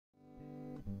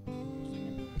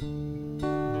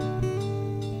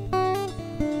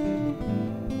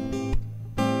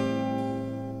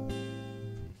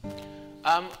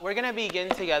We're going to begin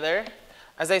together.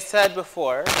 As I said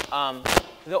before,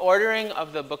 the ordering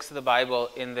of the books of the Bible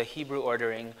in the Hebrew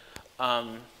ordering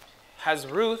has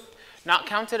Ruth not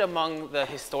counted among the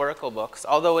historical books,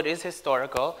 although it is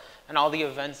historical and all the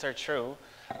events are true,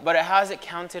 but it has it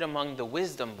counted among the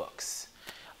wisdom books.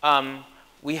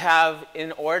 We have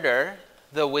in order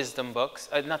the wisdom books,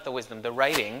 the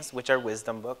writings, which are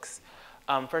wisdom books.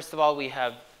 First of all, we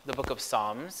have the book of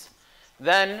Psalms.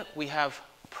 Then we have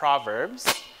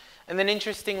Proverbs. And then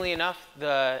interestingly enough,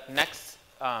 the next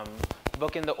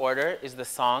book in the order is the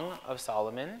Song of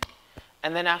Solomon.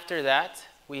 And then after that,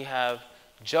 we have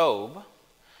Job.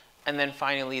 And then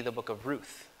finally, the book of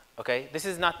Ruth. Okay? This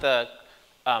is not the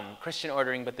Christian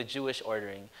ordering, but the Jewish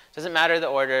ordering. Doesn't matter the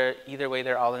order, either way,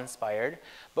 they're all inspired.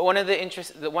 But one of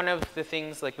the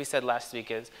things, like we said last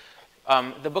week, is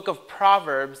the book of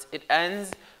Proverbs, it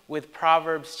ends with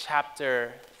Proverbs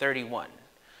chapter 31,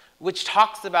 which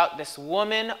talks about this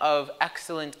woman of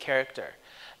excellent character.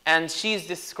 And she's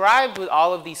described with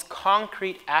all of these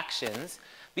concrete actions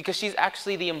because she's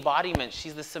actually the embodiment,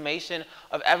 she's the summation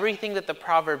of everything that the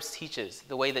Proverbs teaches,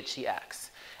 the way that she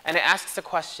acts. And it asks a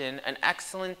question, an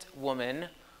excellent woman,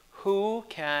 who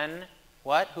can,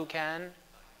 what? Who can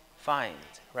find,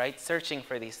 right? Searching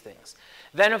for these things.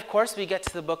 Then, of course, we get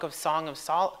to the book of Song of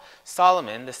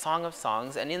Solomon, the Song of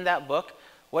Songs. And in that book,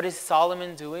 what is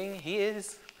Solomon doing? He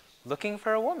is looking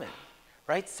for a woman,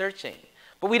 right? Searching.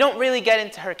 But we don't really get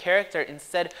into her character.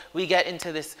 Instead, we get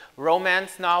into this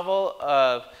romance novel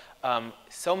of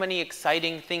so many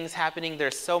exciting things happening.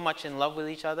 They're so much in love with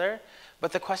each other.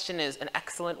 But the question is, an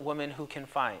excellent woman who can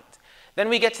find. Then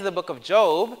we get to the book of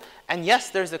Job. And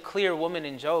yes, there's a clear woman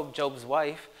in Job, Job's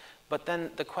wife. But then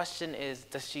the question is,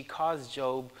 does she cause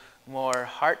Job more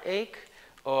heartache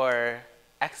or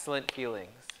excellent feelings?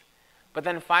 But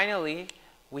then finally,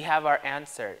 we have our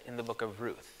answer in the book of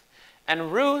Ruth.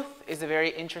 And Ruth is a very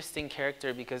interesting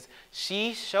character because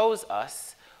she shows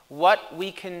us what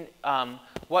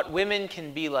women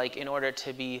can be like in order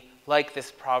to be like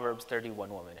this Proverbs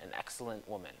 31 woman, an excellent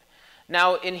woman.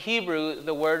 Now, in Hebrew,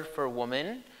 the word for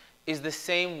woman is the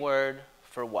same word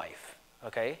for wife,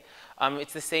 okay?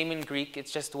 It's the same in Greek.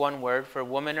 It's just one word for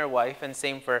woman or wife, and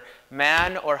same for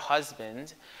man or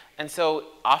husband. And so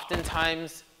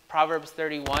oftentimes, Proverbs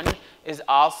 31 is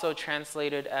also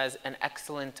translated as an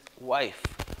excellent wife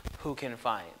who can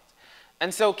find.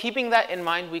 And so keeping that in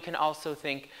mind, we can also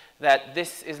think that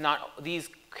these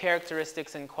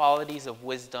characteristics and qualities of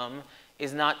wisdom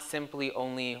is not simply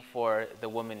only for the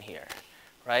woman here,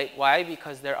 right? Why?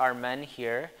 Because there are men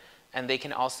here, and they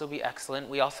can also be excellent.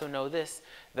 We also know this.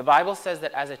 The Bible says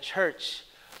that as a church,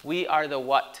 we are the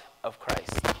what of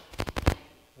Christ?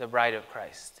 The bride of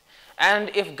Christ. And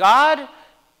if God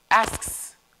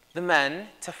asks the men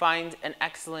to find an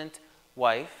excellent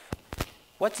wife,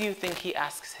 what do you think he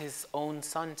asks his own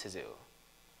son to do?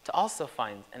 To also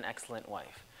find an excellent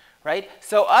wife, right?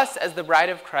 So us as the bride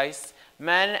of Christ,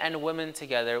 men and women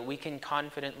together, we can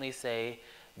confidently say,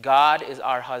 God is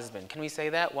our husband. Can we say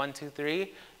that? 1, 2,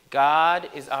 3. God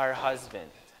is our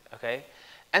husband, okay?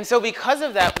 And so because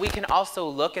of that, we can also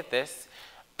look at this.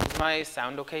 Is my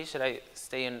sound okay? Should I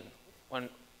stay in one?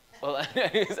 Well,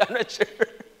 I'm not sure.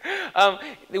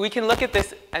 We can look at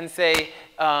this and say,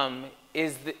 are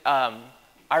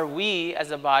we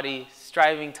as a body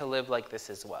striving to live like this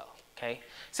as well? Okay.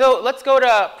 So let's go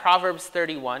to Proverbs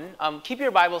 31. Keep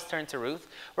your Bibles turned to Ruth.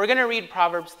 We're going to read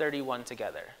Proverbs 31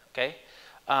 together. Okay.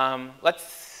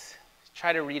 Let's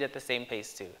try to read at the same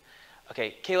pace too.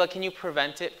 Okay, Kayla, can you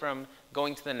prevent it from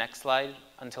going to the next slide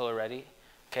until we're ready?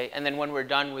 Okay, and then when we're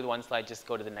done with one slide, just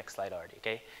go to the next slide already,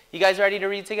 okay? You guys ready to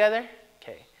read together?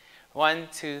 Okay, 1,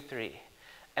 2, 3.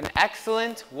 An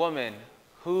excellent woman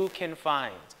who can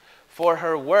find, for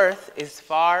her worth is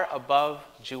far above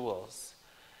jewels.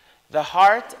 The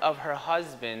heart of her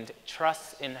husband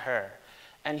trusts in her,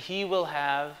 and he will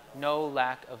have no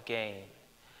lack of gain.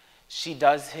 She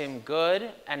does him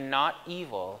good and not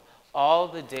evil all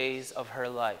the days of her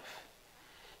life.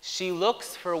 She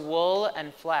looks for wool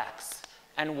and flax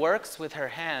and works with her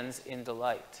hands in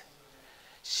delight.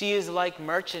 She is like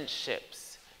merchant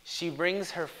ships. She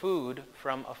brings her food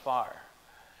from afar.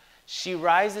 She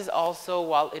rises also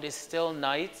while it is still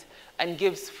night and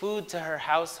gives food to her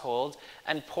household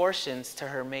and portions to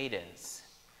her maidens.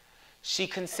 She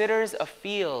considers a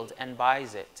field and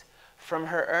buys it. From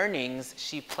her earnings,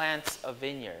 she plants a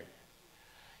vineyard.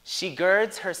 She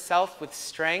girds herself with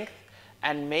strength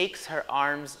and makes her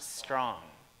arms strong.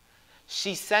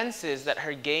 She senses that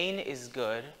her gain is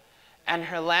good, and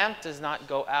her lamp does not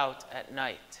go out at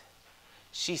night.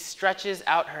 She stretches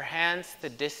out her hands to the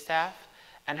distaff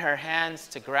and her hands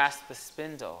to grasp the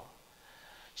spindle.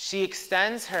 She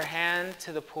extends her hand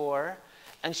to the poor,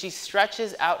 and she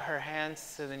stretches out her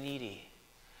hands to the needy.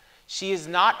 She is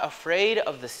not afraid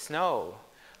of the snow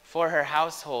for her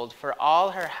household, for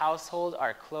all her household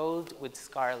are clothed with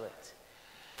scarlet.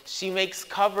 She makes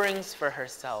coverings for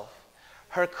herself.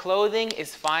 Her clothing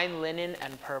is fine linen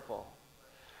and purple.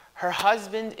 Her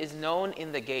husband is known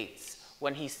in the gates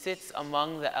when he sits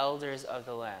among the elders of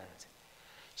the land.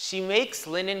 She makes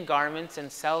linen garments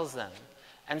and sells them,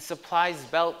 and supplies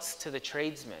belts to the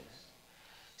tradesmen.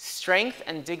 Strength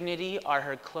and dignity are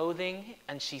her clothing,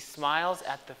 and she smiles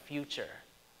at the future.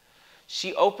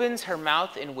 She opens her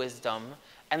mouth in wisdom,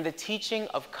 and the teaching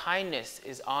of kindness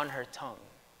is on her tongue.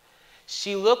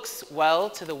 She looks well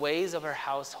to the ways of her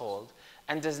household,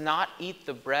 and does not eat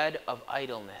the bread of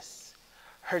idleness.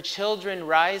 Her children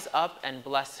rise up and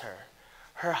bless her,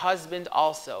 her husband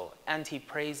also, and he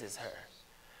praises her.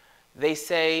 They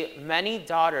say, many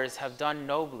daughters have done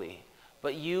nobly,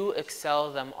 but you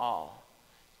excel them all.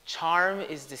 Charm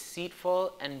is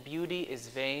deceitful and beauty is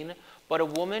vain, but a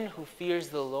woman who fears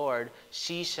the Lord,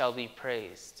 she shall be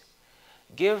praised.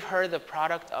 Give her the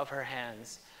product of her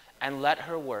hands, and let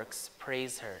her works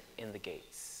praise her in the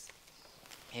gates.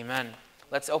 Amen.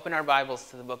 Let's open our Bibles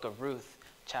to the book of Ruth,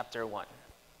 chapter 1.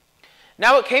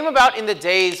 Now it came about in the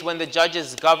days when the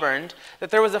judges governed that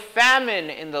there was a famine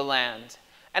in the land.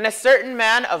 And a certain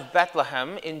man of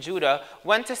Bethlehem in Judah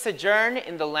went to sojourn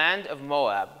in the land of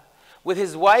Moab with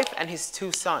his wife and his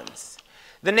 2 sons.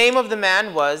 The name of the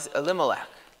man was Elimelech.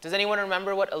 Does anyone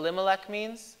remember what Elimelech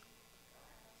means?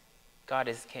 God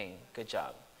is king. Good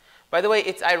job. By the way,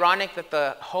 it's ironic that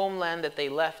the homeland that they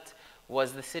left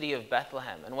was the city of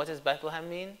Bethlehem. And what does Bethlehem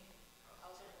mean?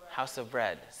 House of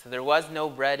bread. So there was no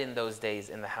bread in those days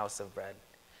in the house of bread.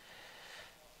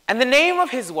 And the name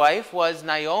of his wife was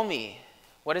Naomi.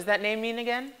 What does that name mean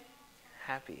again?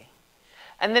 Happy.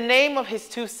 And the name of his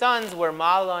 2 sons were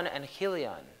Mahlon and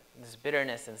Chilion. This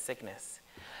bitterness and sickness.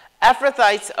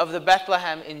 Ephrathites of the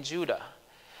Bethlehem in Judah.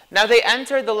 Now they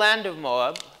entered the land of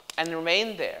Moab and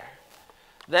remained there.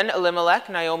 Then Elimelech,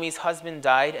 Naomi's husband,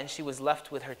 died, and she was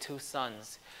left with her 2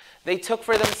 sons. They took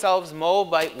for themselves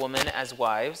Moabite women as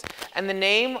wives, and the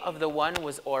name of the one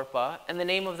was Orpah, and the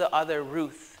name of the other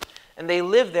Ruth. And they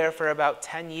lived there for about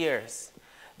 10 years.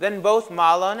 Then both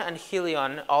Mahlon and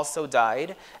Chilion also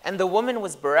died, and the woman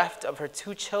was bereft of her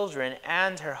 2 children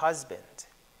and her husband.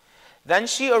 Then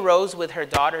she arose with her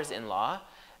daughters-in-law,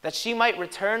 that she might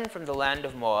return from the land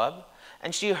of Moab.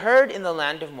 And she heard in the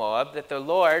land of Moab that the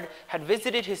Lord had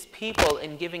visited his people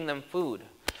in giving them food.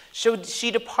 So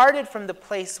she departed from the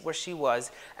place where she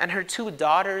was, and her 2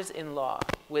 daughters-in-law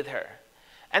with her.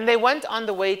 And they went on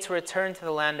the way to return to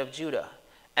the land of Judah.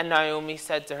 And Naomi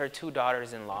said to her 2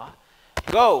 daughters-in-law,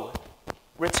 Go,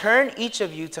 return each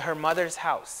of you to her mother's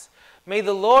house. May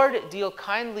the Lord deal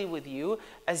kindly with you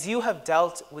as you have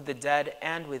dealt with the dead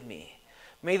and with me.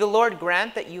 May the Lord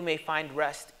grant that you may find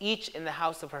rest, each in the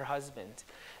house of her husband.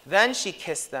 Then she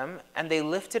kissed them, and they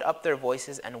lifted up their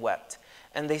voices and wept.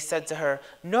 And they said to her,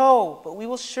 No, but we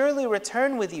will surely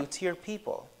return with you to your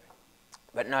people.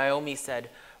 But Naomi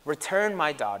said, Return,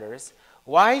 my daughters.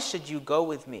 Why should you go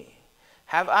with me?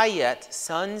 Have I yet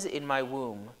sons in my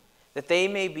womb, that they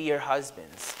may be your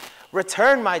husbands?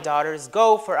 Return, my daughters,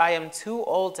 go, for I am too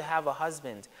old to have a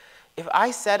husband. If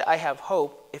I said I have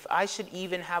hope, if I should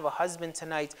even have a husband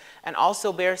tonight and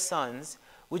also bear sons,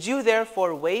 would you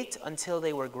therefore wait until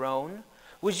they were grown?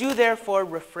 Would you therefore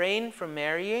refrain from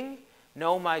marrying?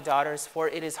 No, my daughters, for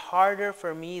it is harder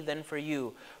for me than for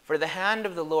you, for the hand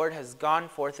of the Lord has gone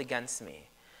forth against me.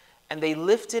 And they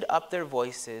lifted up their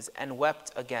voices and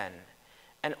wept again.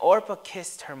 And Orpah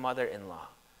kissed her mother-in-law,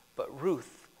 but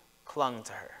Ruth clung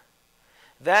to her.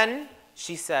 Then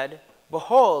she said,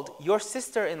 Behold, your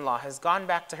sister-in-law has gone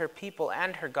back to her people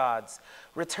and her gods.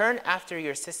 Return after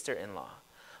your sister-in-law.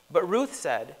 But Ruth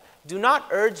said, Do not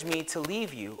urge me to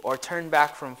leave you or turn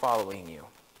back from following you.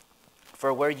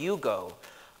 For where you go,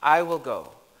 I will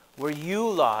go. Where you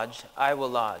lodge, I will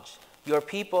lodge. Your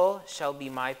people shall be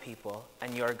my people,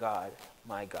 and your God,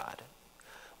 my God.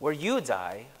 Where you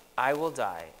die, I will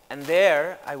die, and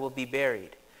there I will be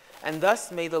buried. And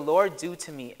thus may the Lord do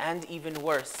to me, and even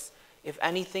worse, if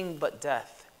anything but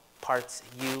death parts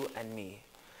you and me.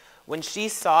 When she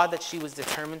saw that she was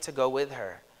determined to go with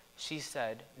her, she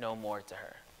said no more to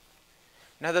her.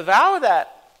 Now the vow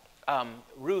that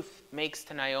Ruth makes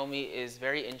to Naomi is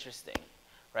very interesting,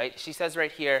 right? She says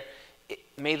right here,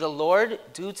 May the Lord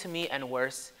do to me and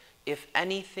worse, if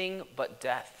anything but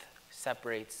death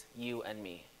separates you and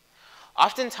me.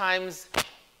 Oftentimes,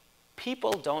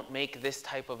 people don't make this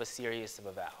type of a serious of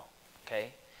a vow,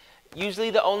 okay? Usually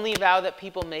the only vow that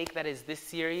people make that is this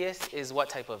serious is what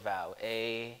type of vow?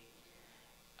 A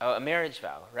marriage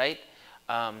vow, right?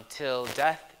 Till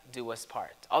death do us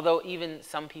part. Although even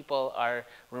some people are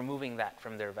removing that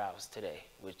from their vows today,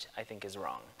 which I think is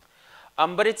wrong.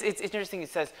 But it's interesting, it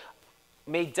says,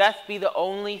 may death be the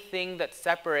only thing that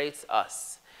separates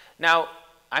us. Now,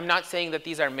 I'm not saying that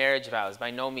these are marriage vows, by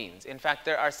no means. In fact,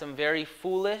 there are some very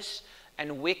foolish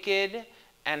and wicked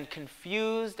and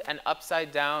confused and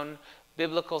upside down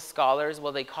biblical scholars,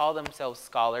 well, they call themselves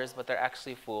scholars, but they're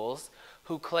actually fools,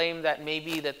 who claim that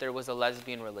maybe that there was a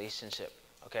lesbian relationship,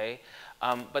 okay?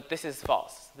 But this is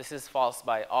false. This is false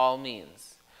by all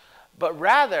means. But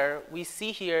rather, we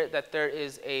see here that there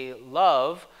is a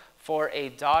love for a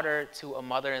daughter to a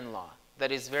mother-in-law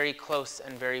that is very close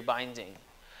and very binding.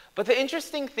 But the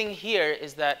interesting thing here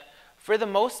is that, for the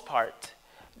most part,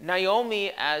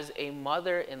 Naomi as a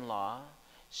mother-in-law,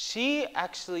 she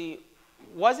actually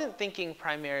wasn't thinking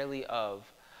primarily of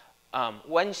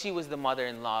when she was the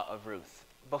mother-in-law of Ruth,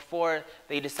 before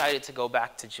they decided to go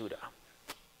back to Judah.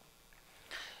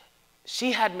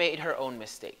 She had made her own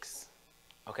mistakes,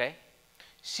 okay?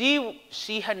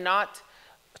 She had not,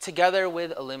 together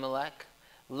with Elimelech,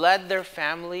 led their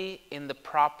family in the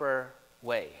proper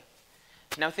way.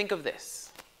 Now think of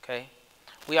this, okay?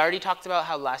 We already talked about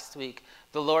how last week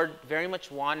the Lord very much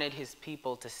wanted his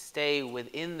people to stay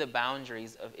within the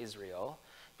boundaries of Israel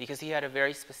because he had a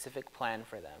very specific plan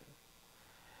for them.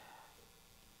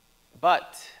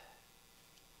 But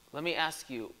let me ask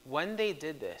you, when they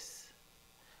did this,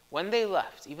 when they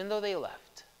left, even though they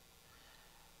left,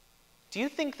 do you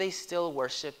think they still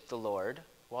worshiped the Lord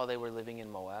while they were living in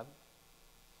Moab?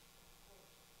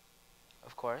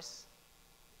 Of course.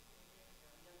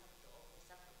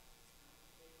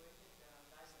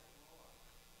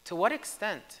 To what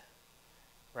extent,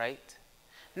 right?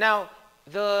 Now,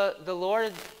 the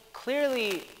Lord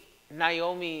clearly,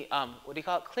 Naomi,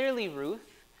 clearly Ruth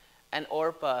and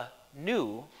Orpah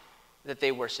knew that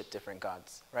they worshiped different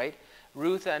gods, right?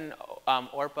 Ruth and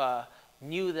Orpah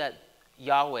knew that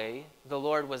Yahweh, the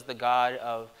Lord, was the God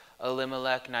of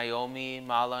Elimelech, Naomi,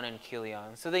 Mahlon, and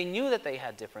Chilion. So they knew that they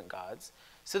had different gods.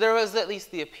 So there was at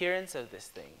least the appearance of this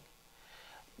thing.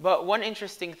 But one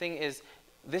interesting thing is,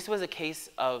 this was a case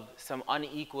of some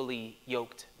unequally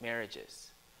yoked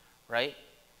marriages, right?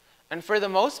 And for the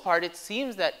most part, it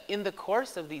seems that in the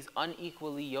course of these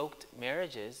unequally yoked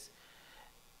marriages,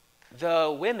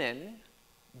 the women,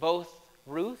 both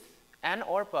Ruth and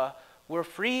Orpah, were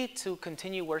free to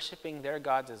continue worshiping their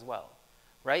gods as well,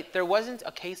 right? There wasn't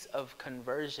a case of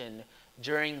conversion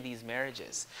during these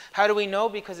marriages. How do we know?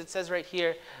 Because it says right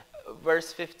here,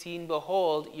 verse 15,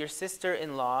 behold, your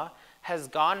sister-in-law has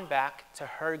gone back to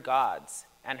her gods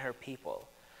and her people.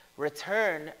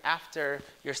 Return after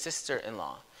your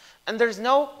sister-in-law. And there's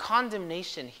no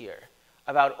condemnation here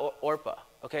about Orpah,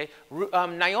 okay?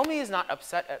 Naomi is not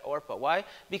upset at Orpah. Why?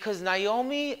 Because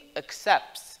Naomi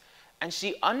accepts and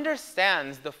she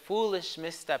understands the foolish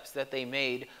missteps that they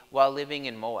made while living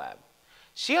in Moab.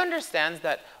 She understands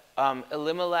that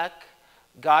Elimelech,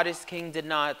 God is king, did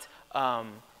not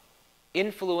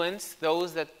influence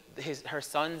those that her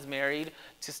sons married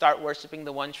to start worshiping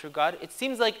the one true God. It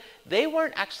seems like they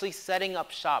weren't actually setting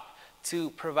up shop to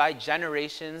provide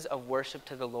generations of worship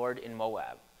to the Lord in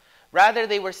Moab. Rather,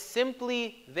 they were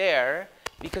simply there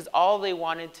because all they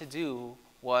wanted to do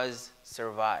was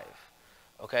survive,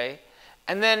 okay?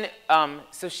 And then,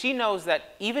 so she knows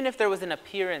that even if there was an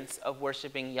appearance of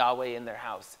worshiping Yahweh in their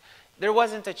house, there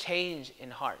wasn't a change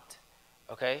in heart,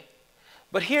 okay?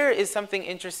 But here is something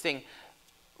interesting.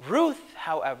 Ruth,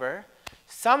 however,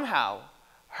 somehow,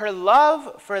 her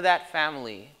love for that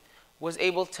family was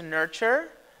able to nurture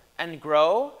and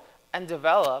grow and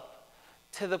develop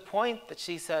to the point that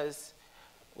she says,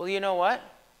 well, you know what?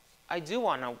 I do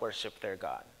want to worship their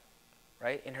God,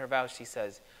 right? In her vows, she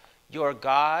says, your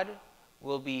God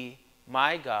will be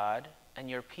my God and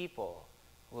your people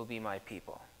will be my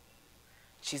people.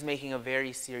 She's making a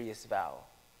very serious vow.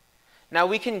 Now,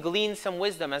 we can glean some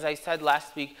wisdom. As I said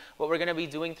last week, what we're going to be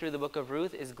doing through the book of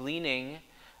Ruth is gleaning,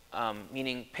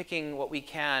 meaning picking what we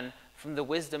can from the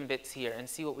wisdom bits here and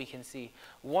see what we can see.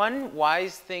 One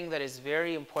wise thing that is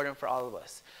very important for all of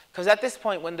us, because at this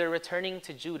point, when they're returning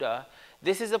to Judah,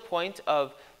 this is a point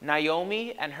of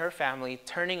Naomi and her family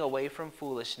turning away from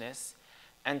foolishness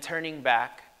and turning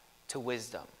back to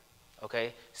wisdom,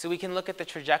 okay? So we can look at the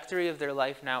trajectory of their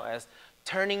life now as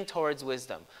turning towards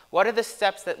wisdom. What are the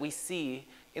steps that we see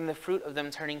in the fruit of them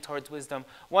turning towards wisdom?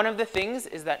 One of the things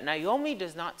is that Naomi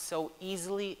does not so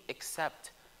easily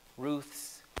accept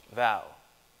Ruth's vow,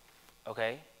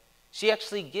 okay? She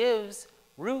actually gives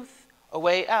Ruth a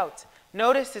way out.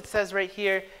 Notice it says right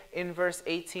here in verse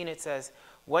 18, it says,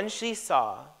 when she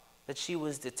saw that she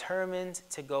was determined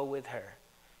to go with her,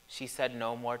 she said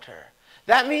no more to her.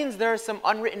 That means there's some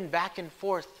unwritten back and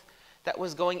forth that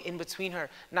was going in between her.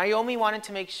 Naomi wanted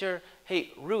to make sure,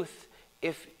 hey, Ruth,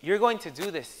 if you're going to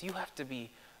do this, you have to be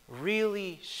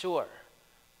really sure,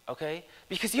 okay?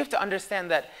 Because you have to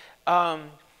understand that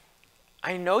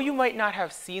I know you might not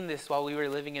have seen this while we were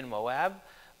living in Moab,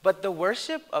 but the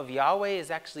worship of Yahweh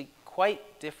is actually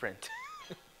quite different.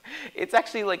 It's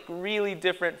actually like really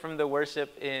different from the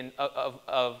worship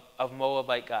of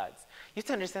Moabite gods. You have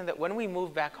to understand that when we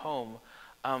move back home,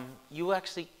 you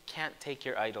actually can't take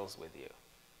your idols with you,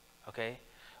 okay?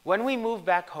 When we move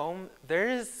back home,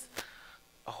 there's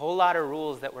a whole lot of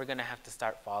rules that we're going to have to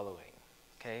start following,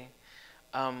 okay?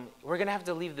 We're going to have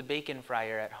to leave the bacon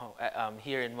fryer at home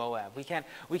here in Moab. We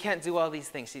can't do all these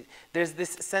things. There's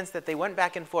this sense that they went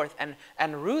back and forth,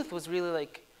 and Ruth was really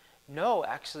like, no,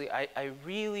 actually, I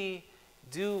really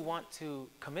do want to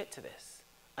commit to this.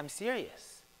 I'm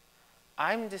serious.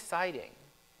 I'm deciding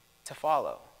to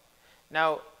follow.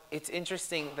 Now, it's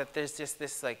interesting that there's just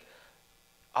this like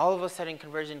all of a sudden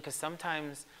conversion, because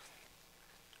sometimes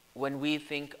when we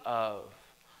think of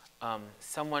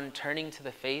someone turning to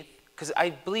the faith, because I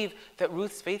believe that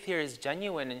Ruth's faith here is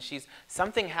genuine, and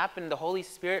something happened, the Holy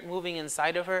Spirit moving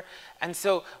inside of her, and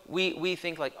so we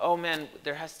think like, oh man,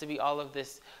 there has to be all of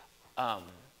this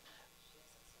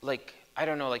like, I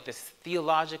don't know, like this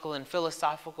theological and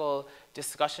philosophical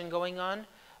discussion going on.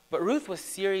 But Ruth was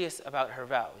serious about her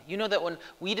vow. You know that when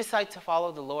we decide to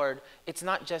follow the Lord, it's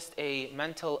not just a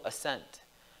mental assent,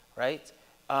 right?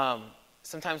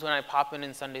 Sometimes when I pop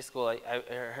in Sunday school, I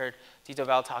heard Tito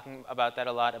Val talking about that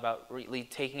a lot, about really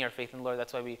taking our faith in the Lord.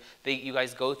 That's why you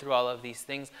guys go through all of these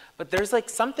things. But there's like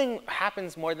something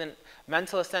happens more than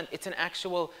mental assent. It's an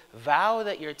actual vow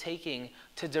that you're taking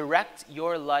to direct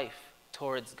your life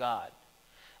towards God.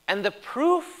 And the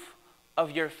proof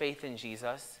of your faith in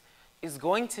Jesus is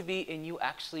going to be in you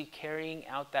actually carrying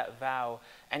out that vow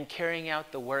and carrying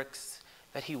out the works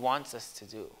that he wants us to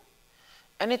do.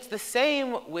 And it's the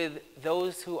same with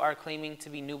those who are claiming to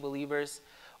be new believers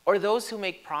or those who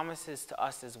make promises to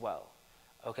us as well,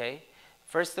 okay?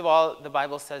 First of all, the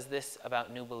Bible says this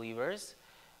about new believers.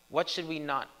 What should we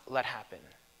not let happen?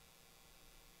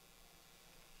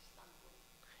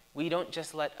 We don't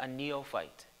just let a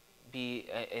neophyte be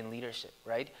in leadership,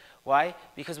 right? Why?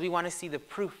 Because we want to see the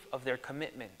proof of their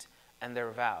commitment and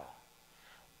their vow.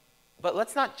 But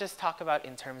let's not just talk about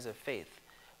in terms of faith,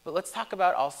 but let's talk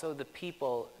about also the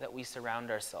people that we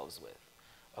surround ourselves with,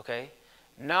 okay?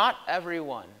 Not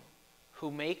everyone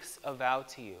who makes a vow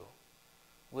to you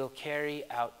will carry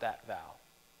out that vow,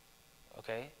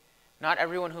 okay? Not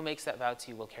everyone who makes that vow to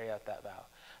you will carry out that vow.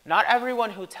 Not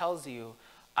everyone who tells you,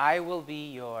 I will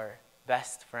be your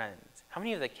best friend. How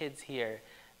many of the kids here,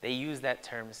 they use that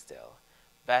term still,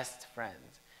 best friend?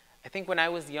 I think when I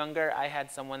was younger, I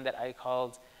had someone that I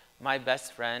called my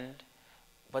best friend,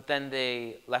 but then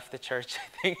they left the church,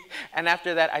 I think. And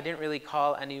after that, I didn't really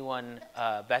call anyone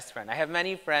best friend. I have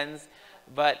many friends,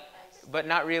 but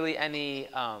not really any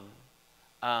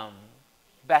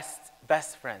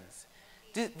best friends.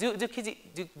 Do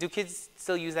kids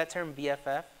still use that term,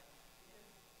 BFF?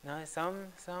 No, some,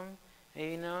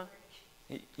 maybe no.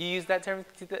 You use that term?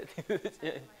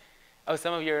 Oh,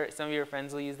 some of your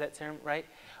friends will use that term, right?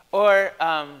 Or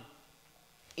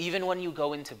even when you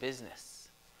go into business,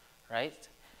 right?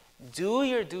 Do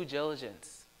your due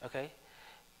diligence, okay?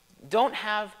 Don't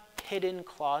have hidden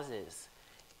clauses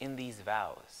in these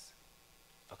vows,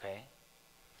 okay?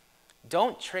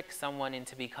 Don't trick someone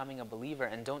into becoming a believer,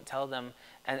 and don't tell them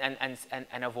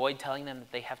and avoid telling them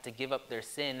that they have to give up their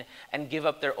sin and give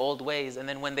up their old ways. And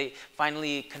then when they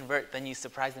finally convert, then you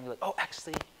surprise them, be like, oh,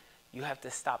 actually, you have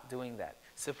to stop doing that.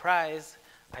 Surprise,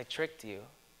 I tricked you.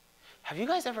 Have you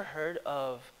guys ever heard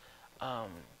of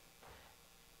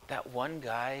that one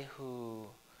guy who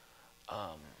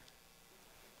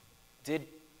did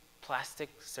plastic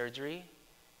surgery?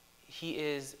 He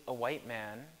is a white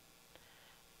man,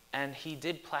 and he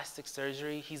did plastic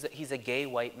surgery. He's a gay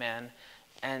white man,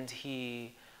 and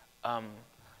he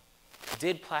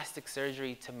did plastic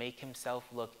surgery to make himself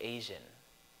look Asian.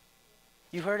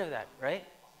 You've heard of that, right?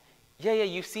 Yeah,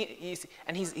 you've seen,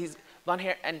 and he's blonde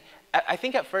hair, and I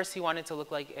think at first he wanted to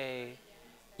look like a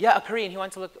Korean. He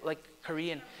wanted to look like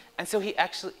Korean, and so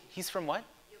he's from what?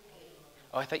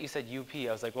 Oh, I thought you said UP.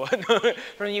 I was like, what?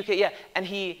 From the UK, yeah.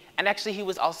 And actually he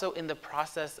was also in the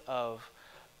process of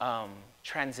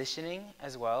transitioning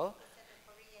as well.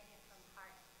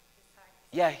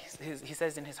 Yeah, he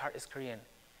says in his heart is Korean.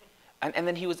 And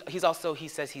then he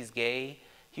says he's gay.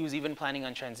 he was even planning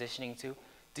on transitioning to.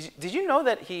 Did you know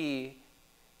that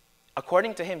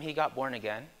according to him, he got born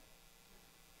again?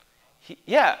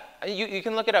 Yeah, you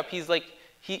can look it up. He's like,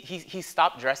 he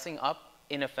stopped dressing up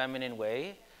in a feminine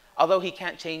way. Although he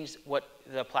can't change what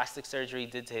the plastic surgery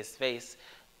did to his face,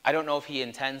 I don't know if he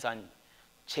intends on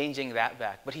changing that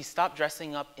back. But he stopped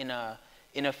dressing up in a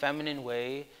feminine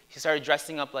way. He started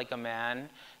dressing up like a man,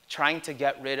 trying to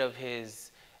get rid of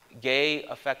his gay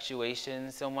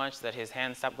affectuation so much that his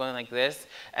hands stopped going like this.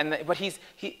 But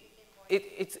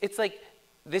it's like,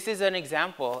 this is an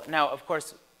example. Now, of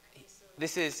course,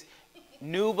 this is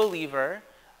new believer,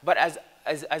 but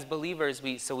as believers,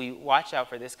 we watch out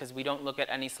for this, because we don't look at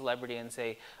any celebrity and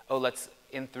say, oh, let's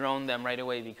enthrone them right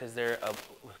away because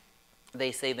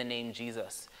they say the name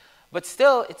Jesus. But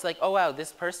still, it's like, oh wow,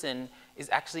 this person is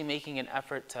actually making an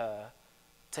effort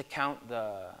to count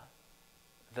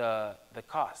the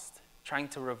cost, trying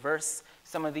to reverse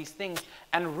some of these things.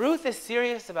 And Ruth is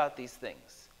serious about these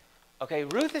things. Okay,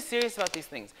 Ruth is serious about these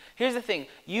things. Here's the thing.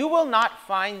 You will not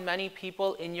find many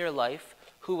people in your life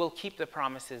who will keep the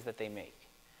promises that they make.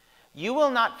 You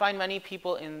will not find many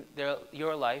people in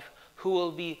your life who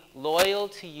will be loyal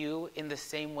to you in the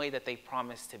same way that they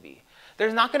promise to be.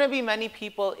 There's not going to be many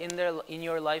people in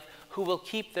your life who will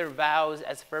keep their vows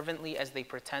as fervently as they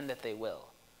pretend that they will.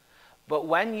 But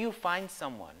when you find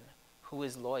someone who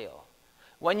is loyal,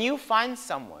 when you find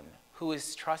someone who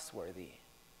is trustworthy,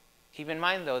 keep in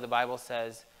mind, though, the Bible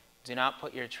says, do not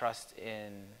put your trust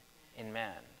in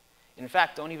man. In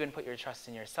fact, don't even put your trust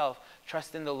in yourself.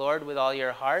 Trust in the Lord with all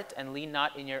your heart and lean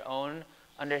not in your own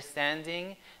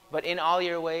understanding, but in all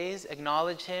your ways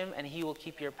acknowledge him and he will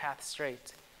keep your path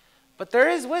straight. But there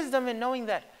is wisdom in knowing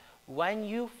that when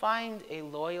you find a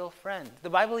loyal friend, the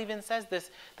Bible even says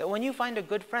this, that when you find a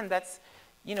good friend, that's,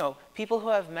 people who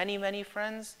have many, many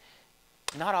friends,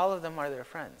 not all of them are their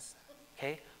friends,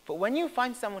 okay? But when you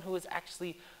find someone who is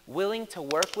actually willing to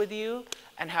work with you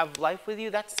and have life with you,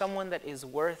 that's someone that is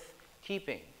worth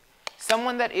keeping.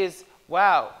 Someone that is,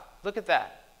 wow, look at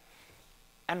that.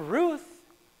 And Ruth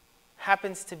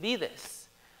happens to be this.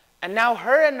 And now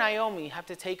her and Naomi have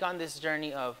to take on this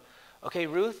journey of, okay,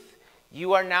 Ruth,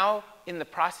 you are now in the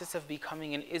process of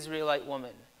becoming an Israelite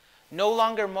woman, no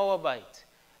longer Moabite.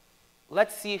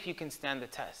 Let's see if you can stand the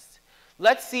test.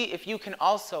 Let's see if you can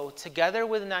also, together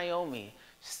with Naomi,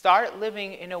 start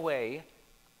living in a way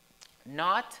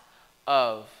not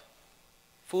of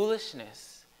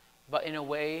foolishness, but in a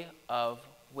way of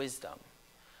wisdom.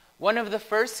 One of the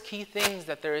first key things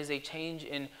that there is a change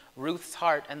in Ruth's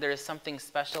heart, and there is something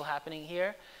special happening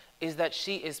here, is that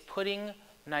she is putting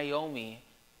Naomi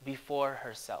before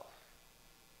herself.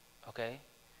 Okay?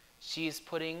 She is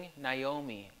putting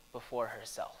Naomi before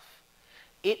herself.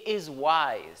 It is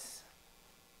wise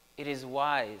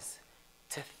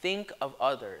to think of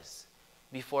others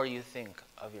before you think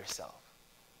of yourself.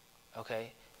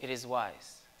 Okay? It is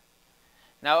wise.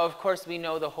 Now, of course, we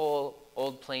know the whole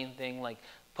old plain thing, like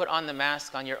put on the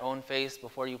mask on your own face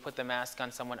before you put the mask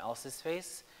on someone else's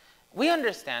face. We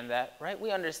understand that, right?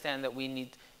 We understand that we need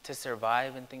to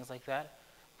survive and things like that.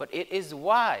 But it is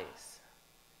wise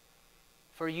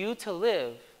for you to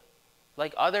live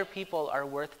like other people are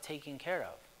worth taking care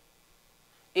of.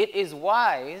 It is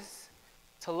wise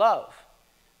to love.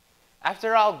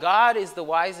 After all, God is the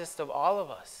wisest of all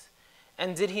of us.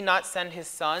 And did he not send his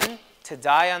son to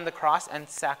die on the cross and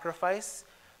sacrifice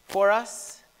for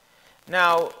us?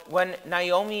 Now, when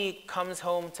Naomi comes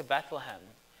home to Bethlehem,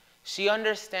 she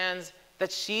understands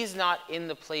that she's not in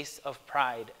the place of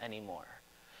pride anymore.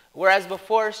 Whereas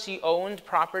before she owned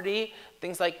property,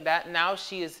 things like that, now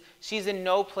she's in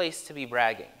no place to be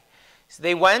bragging. So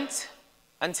they went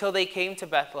until they came to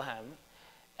Bethlehem.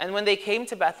 And when they came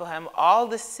to Bethlehem, all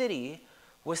the city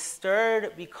was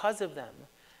stirred because of them.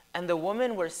 And the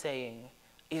women were saying,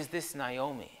 "Is this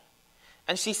Naomi?"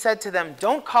 And she said to them,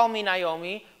 "Don't call me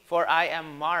Naomi, for I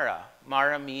am Mara."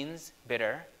 Mara means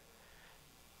bitter.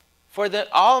 "For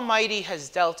the Almighty has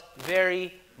dealt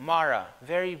very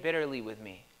bitterly with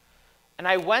me. And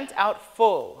I went out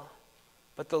full,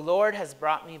 but the Lord has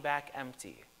brought me back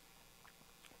empty.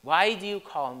 Why do you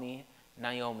call me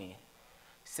Naomi?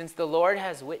 Since the Lord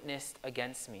has witnessed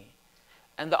against me,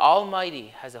 and the Almighty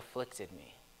has afflicted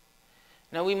me."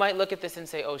 Now we might look at this and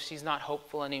say, oh, she's not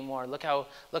hopeful anymore. Look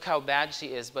how bad she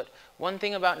is. But one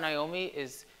thing about Naomi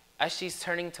is, as she's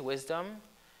turning to wisdom,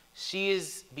 she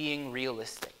is being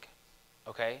realistic,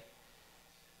 okay?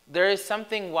 There is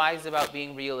something wise about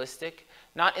being realistic,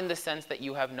 not in the sense that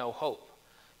you have no hope.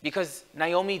 Because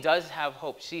Naomi does have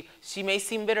hope. She may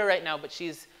seem bitter right now, but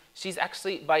she's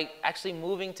actually, by actually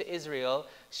moving to Israel,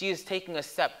 she is taking a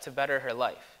step to better her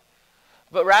life.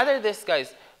 But rather this,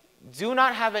 guys, do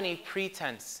not have any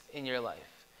pretense in your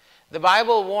life. The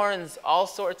Bible warns all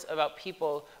sorts about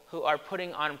people who are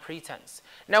putting on pretense.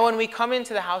 Now, when we come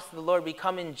into the house of the Lord, we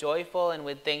come in joyful and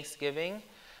with thanksgiving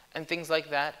and things like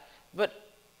that. But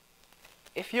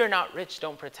if you're not rich,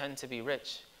 don't pretend to be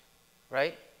rich,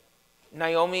 right?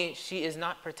 Naomi, she is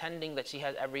not pretending that she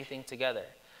has everything together.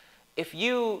 If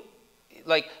you,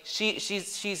 like,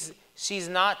 she's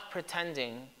not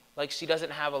pretending like she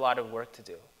doesn't have a lot of work to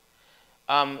do.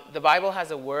 The Bible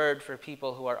has a word for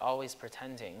people who are always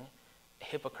pretending,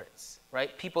 hypocrites,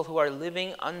 right? People who are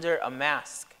living under a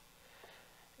mask.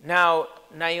 Now,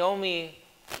 Naomi,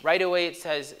 right away it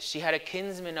says she had a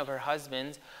kinsman of her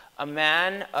husband, a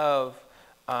man of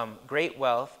great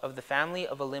wealth of the family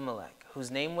of Elimelech,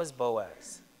 whose name was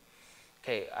Boaz.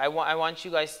 Okay, I want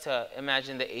you guys to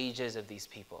imagine the ages of these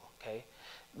people, okay?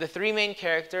 The three main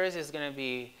characters is going to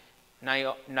be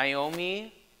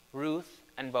Naomi, Ruth,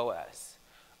 and Boaz.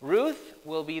 Ruth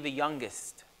will be the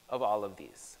youngest of all of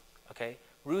these, okay?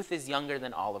 Ruth is younger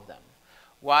than all of them.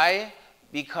 Why?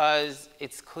 Because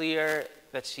it's clear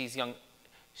that she's young.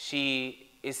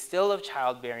 She is still of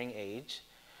childbearing age.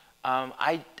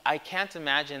 I can't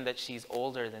imagine that she's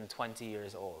older than 20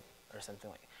 years old or something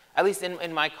like that. At least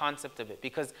in my concept of it,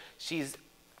 because she's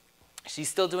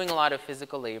still doing a lot of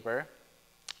physical labor.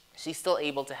 She's still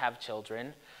able to have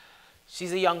children.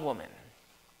 She's a young woman.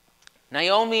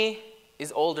 Naomi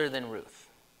is older than Ruth,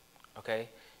 okay?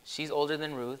 She's older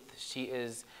than Ruth. She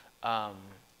is,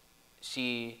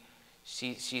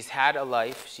 she's had a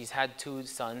life. She's had 2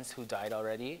 sons who died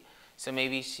already. So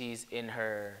maybe she's in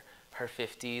her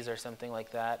 50s or something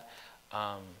like that.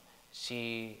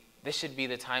 This should be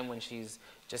the time when she's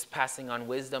just passing on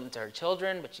wisdom to her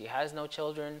children, but she has no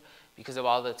children because of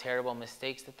all the terrible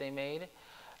mistakes that they made.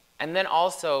 And then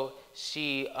also,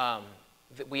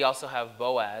 we also have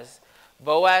Boaz.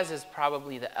 Boaz is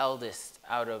probably the eldest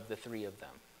out of the 3 of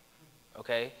them,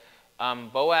 okay?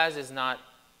 Boaz is not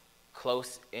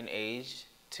close in age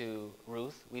to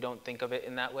Ruth. We don't think of it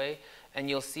in that way. And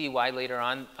you'll see why later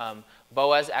on.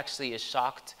 Boaz actually is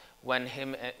shocked when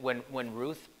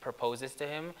Ruth proposes to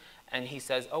him, and he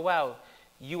says, oh, wow,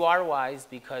 you are wise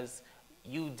because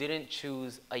you didn't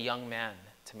choose a young man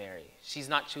to marry. She's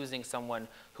not choosing someone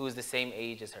who is the same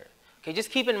age as her. Okay,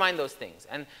 just keep in mind those things.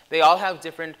 And they all have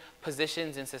different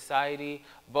positions in society.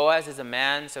 Boaz is a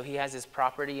man, so he has his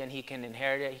property and he can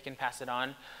inherit it, he can pass it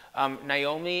on.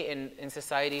 Naomi in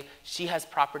society, she has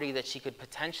property that she could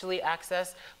potentially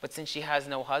access, but since she has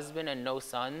no husband and no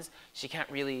sons, she can't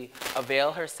really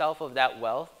avail herself of that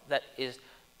wealth that is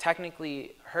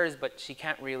technically hers, but she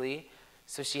can't really,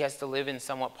 so she has to live in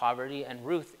somewhat poverty. And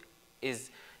Ruth is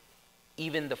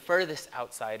even the furthest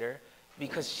outsider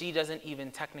because she doesn't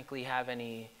even technically have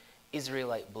any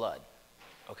Israelite blood,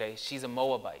 okay? She's a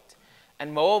Moabite.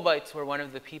 And Moabites were one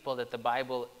of the people that the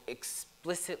Bible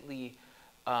explicitly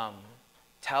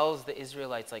tells the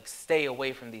Israelites, like, stay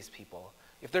away from these people.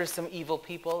 If there's some evil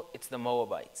people, it's the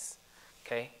Moabites,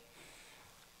 okay?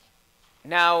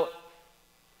 Now,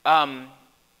 but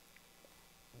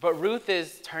Ruth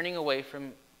is turning away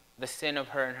from the sin of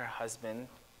her and her husband,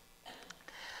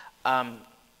 and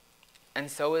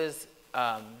so is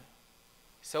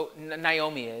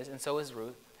Naomi is, and so is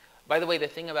Ruth. By the way, the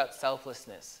thing about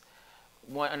selflessness,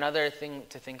 another thing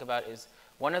to think about is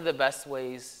one of the best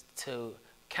ways to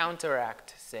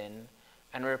counteract sin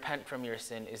and repent from your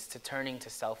sin is to turning to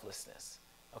selflessness,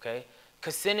 okay?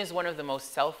 Because sin is one of the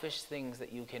most selfish things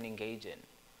that you can engage in,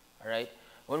 all right?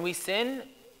 When we sin,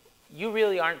 you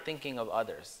really aren't thinking of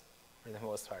others for the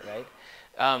most part, right?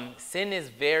 Sin is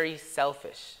very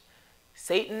selfish.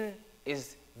 Satan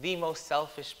is the most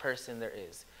selfish person there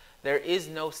is. There is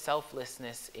no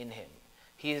selflessness in him.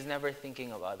 He is never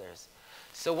thinking of others.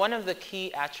 So one of the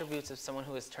key attributes of someone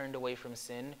who has turned away from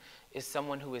sin is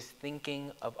someone who is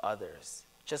thinking of others,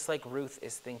 just like Ruth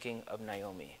is thinking of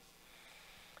Naomi.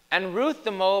 And Ruth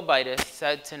the Moabitess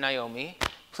said to Naomi,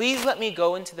 please let me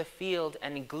go into the field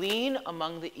and glean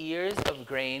among the ears of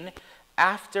grain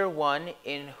after one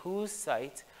in whose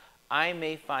sight I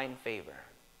may find favor.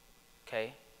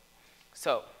 Okay?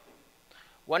 So,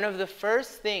 one of the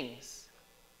first things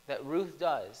that Ruth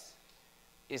does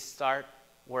is start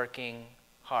working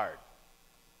hard.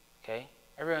 Okay?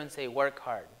 Everyone say work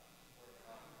hard.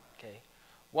 Okay?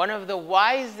 One of the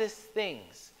wisest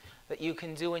things that you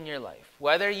can do in your life,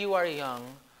 whether you are young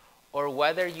or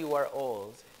whether you are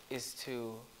old, is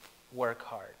to work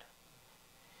hard.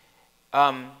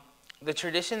 The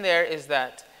tradition there is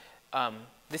that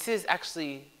this is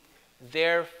actually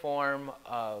their form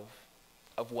of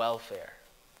welfare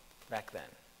back then,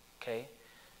 okay?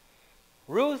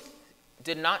 Ruth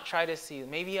did not try to see,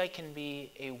 maybe I can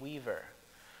be a weaver,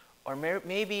 or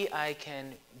maybe I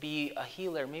can be a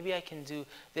healer, maybe I can do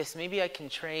this, maybe I can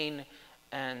train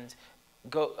and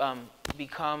go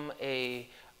become a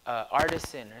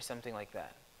artisan or something like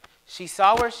that. She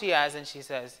saw where she is and she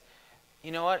says,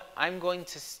 you know what, I'm going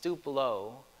to stoop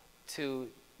low to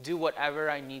do whatever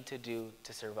I need to do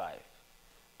to survive.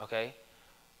 Okay?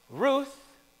 Ruth,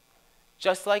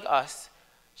 just like us,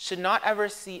 should not ever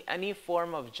see any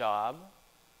form of job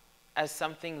as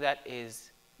something that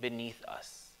is beneath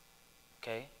us.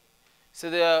 Okay? So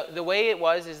the way it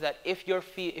was is that if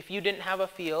you didn't have a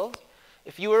field,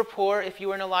 if you were poor, if you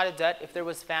were in a lot of debt, if there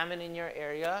was famine in your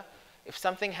area, if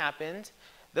something happened,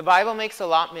 the Bible makes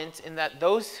allotment in that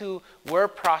those who were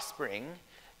prospering,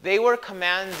 they were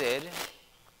commanded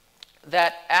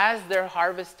that as their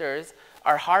harvesters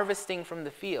are harvesting from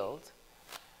the field,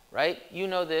 right? You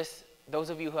know this, those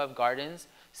of you who have gardens,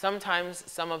 sometimes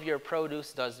some of your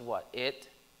produce does what? It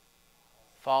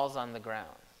falls on the ground.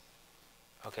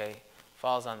 Okay?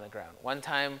 Falls on the ground. One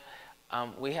time,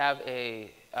 we have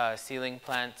a ceiling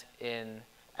plant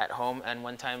at home, and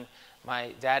one time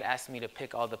my dad asked me to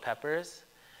pick all the peppers,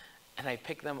 and I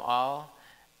picked them all,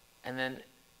 and then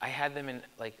I had them in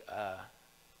like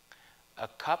a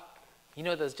cup. You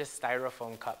know those just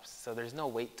styrofoam cups, so there's no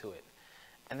weight to it.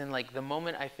 And then like the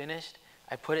moment I finished,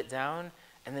 I put it down,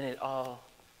 and then it all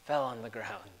fell on the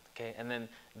ground, okay? And then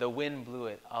the wind blew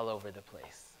it all over the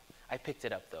place. I picked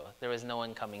it up though. There was no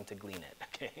one coming to glean it,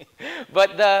 okay?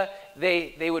 But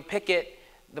they would pick it.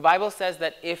 The Bible says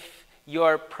that if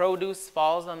your produce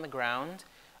falls on the ground,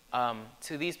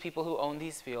 to these people who own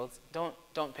these fields,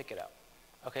 don't pick it up,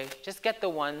 okay? Just get the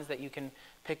ones that you can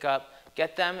pick up,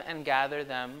 get them and gather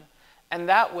them. And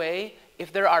that way,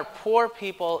 if there are poor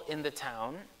people in the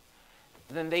town,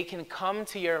 then they can come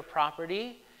to your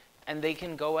property and they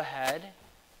can go ahead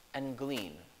and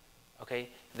glean, okay?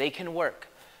 They can work.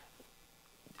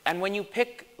 And when you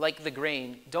pick like the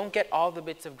grain, don't get all the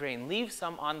bits of grain. Leave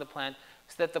some on the plant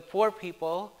so that the poor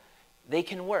people, they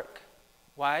can work.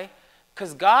 Why?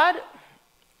 Because God,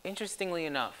 interestingly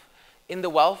enough, in the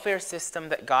welfare system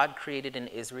that God created in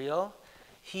Israel,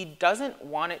 he doesn't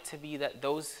want it to be that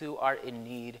those who are in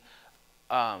need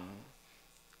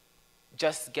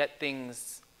just get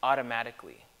things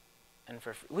automatically and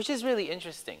for free, which is really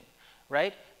interesting,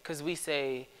 right? Because we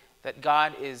say that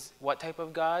God is what type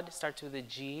of God? Starts with a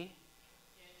G.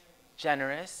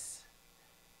 Generous.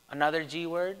 Another G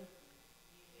word?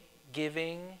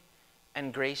 Giving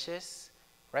and gracious,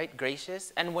 right?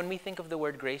 Gracious. And when we think of the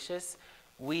word gracious,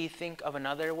 we think of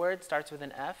another word, starts with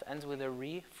an F, ends with a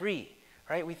re, free,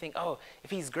 right? We think, oh, if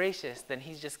he's gracious, then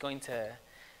he's just going to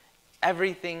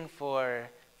everything for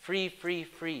free, free,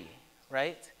 free,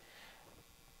 right?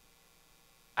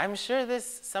 I'm sure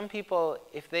some people,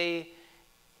 if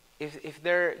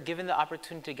they're given the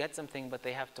opportunity to get something, but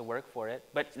they have to work for it,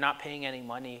 but not paying any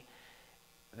money,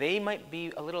 they might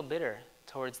be a little bitter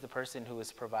towards the person who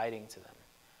is providing to them.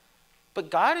 But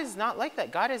God is not like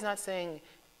that. God is not saying,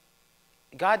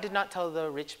 God did not tell the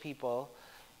rich people,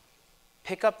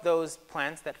 pick up those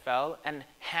plants that fell and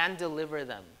hand deliver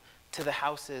them to the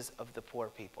houses of the poor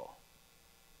people.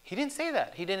 He didn't say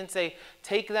that. He didn't say,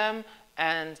 take them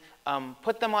and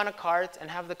put them on a cart and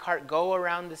have the cart go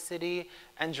around the city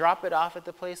and drop it off at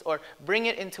the place, or bring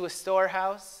it into a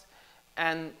storehouse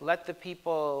and let the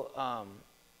people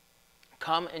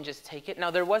come and just take it.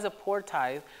 Now, there was a poor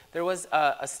tithe. There was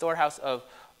a storehouse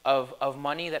of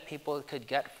money that people could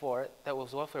get for it that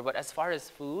was welfare. But as far as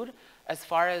food, as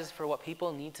far as for what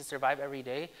people need to survive every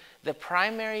day, the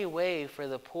primary way for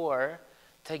the poor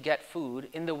to get food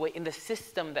in the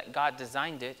system that God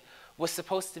designed it was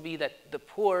supposed to be that the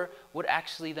poor would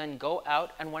actually then go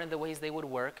out, and one of the ways they would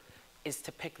work is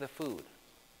to pick the food,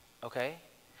 okay?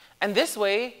 And this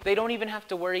way, they don't even have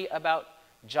to worry about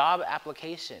job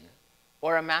application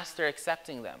or a master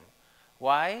accepting them.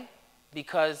 Why?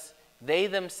 Because they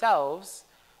themselves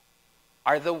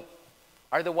are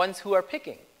the ones who are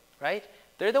picking, right?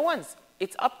 They're the ones.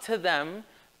 It's up to them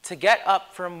to get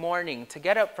up from mourning, to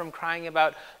get up from crying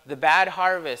about the bad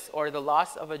harvest or the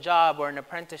loss of a job or an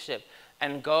apprenticeship,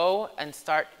 and go and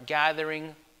start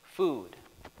gathering food,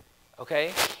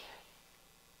 okay?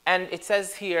 And it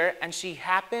says here, and she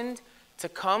happened to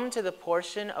come to the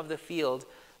portion of the field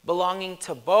belonging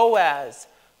to Boaz,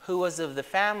 who was of the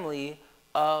family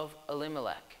of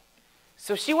Elimelech.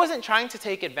 So she wasn't trying to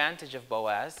take advantage of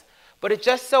Boaz, but it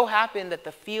just so happened that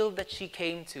the field that she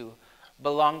came to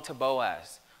belonged to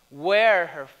Boaz, where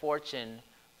her fortune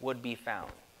would be found.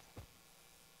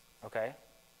 Okay?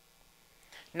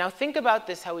 Now think about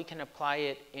this, how we can apply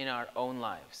it in our own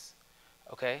lives.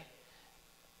 Okay?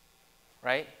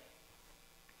 right?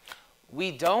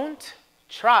 We don't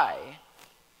try,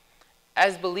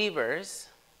 as believers,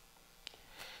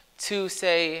 to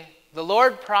say, the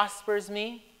Lord prospers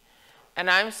me, and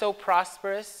I'm so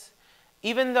prosperous,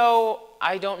 even though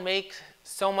I don't make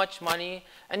so much money,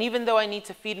 and even though I need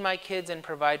to feed my kids and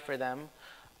provide for them,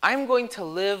 I'm going to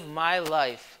live my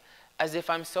life as if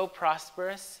I'm so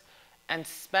prosperous and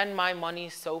spend my money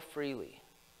so freely.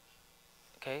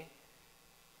 Okay?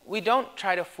 We don't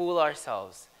try to fool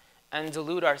ourselves and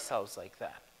delude ourselves like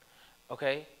that.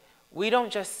 Okay? We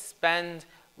don't just spend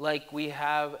like we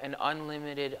have an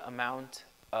unlimited amount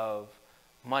of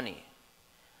money.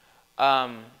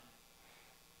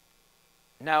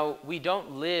 Now, we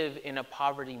don't live in a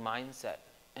poverty mindset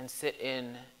and sit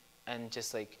in and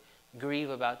just like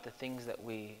grieve about the things that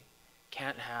we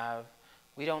can't have.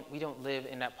 We don't live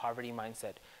in that poverty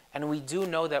mindset. And we do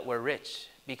know that we're rich,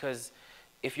 because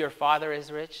if your father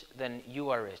is rich, then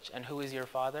you are rich. And who is your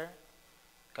father?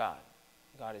 God.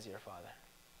 God is your father.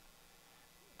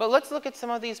 But let's look at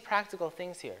some of these practical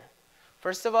things here.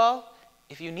 First of all,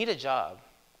 if you need a job,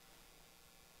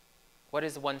 what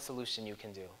is one solution you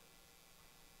can do?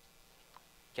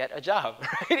 Get a job,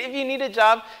 right? If you need a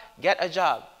job, get a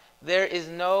job. There is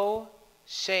no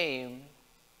shame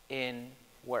in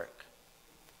work,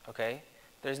 okay?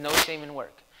 There's no shame in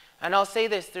work. And I'll say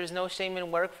this, there's no shame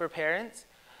in work for parents.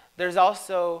 There's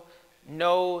also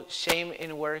no shame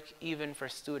in work even for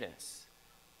students,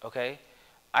 okay?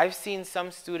 I've seen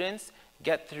some students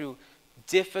get through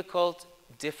difficult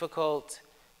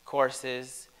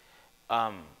courses,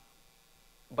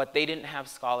 but they didn't have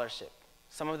scholarship.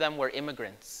 Some of them were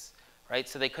immigrants, right?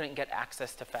 So they couldn't get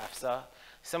access to FAFSA.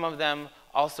 Some of them,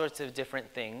 all sorts of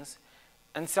different things.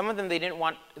 And some of them, they didn't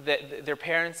want, their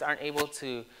parents aren't able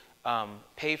to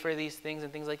pay for these things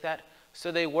and things like that. So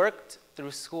they worked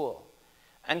through school.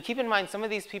 And keep in mind, some of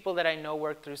these people that I know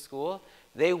worked through school,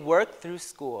 they worked through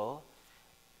school,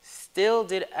 still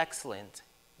did excellent,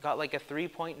 got like a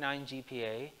 3.9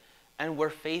 GPA, and were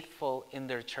faithful in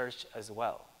their church as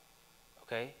well,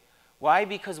 okay? Why?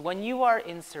 Because when you are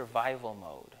in survival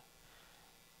mode,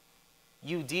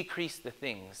 you decrease the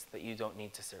things that you don't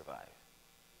need to survive,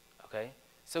 okay?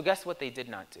 So guess what they did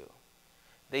not do?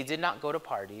 They did not go to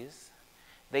parties.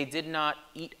 They did not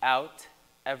eat out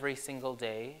every single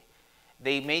day.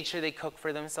 They made sure they cooked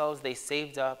for themselves. They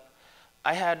saved up.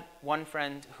 I had one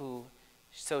friend who,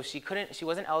 so she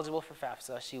wasn't eligible for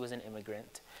FAFSA. She was an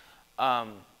immigrant.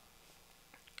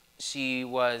 She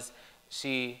was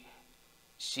a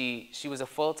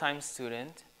full-time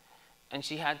student, and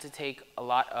she had to take a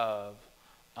lot of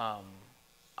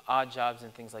odd jobs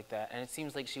and things like that. And it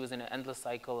seems like she was in an endless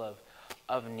cycle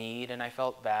of need, and I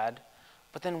felt bad.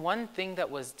 But then one thing that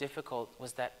was difficult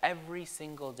was that every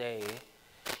single day,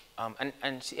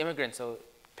 and she's immigrant, so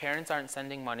parents aren't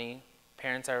sending money,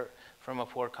 parents are from a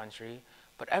poor country,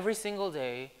 but every single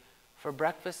day for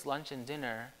breakfast, lunch, and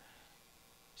dinner,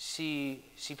 she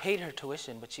paid her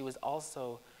tuition, but she was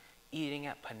also eating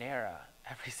at Panera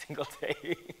every single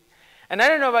day. And I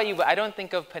don't know about you, but I don't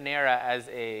think of Panera as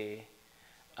a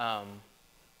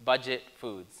budget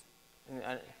foods.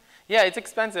 Yeah, it's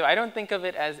expensive. I don't think of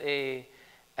it as a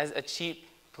cheap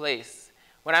place.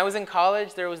 When I was in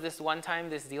college, there was this one time,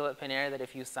 this deal at Panera that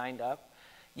if you signed up,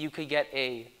 you could get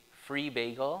a free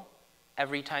bagel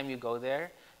every time you go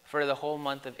there for the whole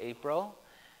month of April.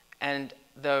 And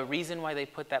the reason why they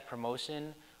put that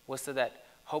promotion was so that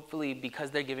hopefully, because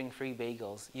they're giving free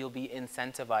bagels, you'll be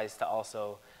incentivized to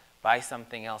also buy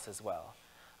something else as well.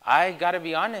 I gotta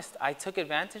be honest, I took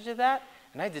advantage of that,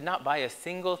 and I did not buy a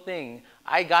single thing.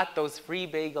 I got those free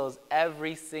bagels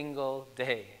every single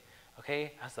day,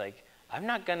 okay? I was like, I'm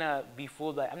not gonna be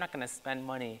fooled by, I'm not gonna spend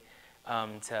money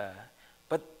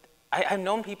but I've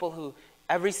known people who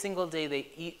every single day they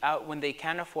eat out when they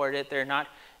can't afford it. They're not,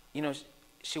 you know,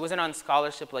 she wasn't on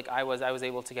scholarship like I was. I was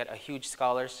able to get a huge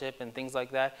scholarship and things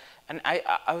like that. And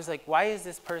I was like, why is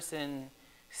this person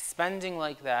spending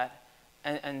like that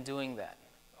and doing that,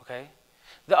 okay?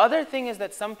 The other thing is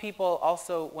that some people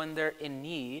also, when they're in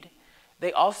need,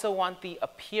 they also want the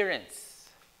appearance,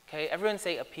 okay? Everyone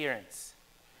say appearance.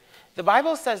 The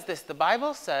Bible says this. The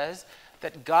Bible says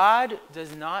that God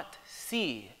does not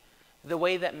see the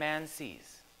way that man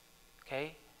sees,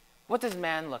 okay? What does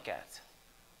man look at?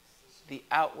 The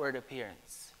outward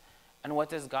appearance. And what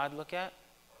does God look at?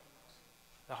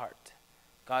 The heart.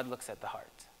 God looks at the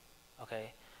heart,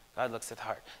 okay? God looks at the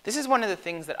heart. This is one of the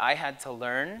things that I had to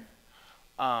learn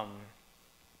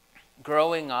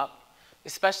growing up,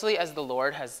 especially as the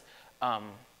Lord has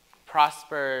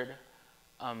prospered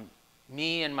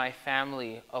me and my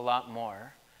family a lot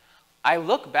more. I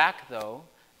look back, though,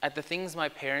 at the things my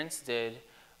parents did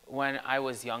when I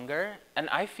was younger, and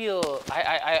I feel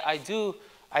I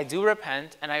do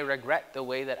repent, and I regret the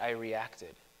way that I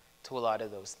reacted to a lot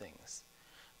of those things.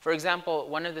 For example,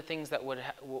 one of the things that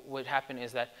would happen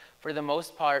is that, for the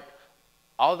most part,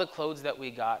 all the clothes that we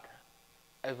got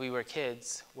as we were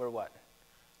kids were what?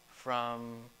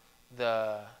 From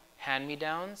the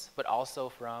hand-me-downs, but also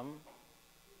from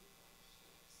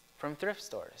thrift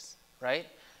stores, right?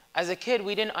 As a kid,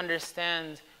 we didn't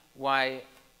understand why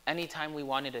anytime we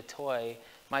wanted a toy,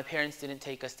 my parents didn't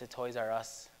take us to Toys R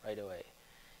Us right away.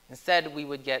 Instead, we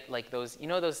would get like those, you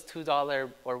know, those $2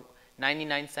 or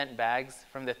 99-cent bags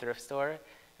from the thrift store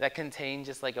that contain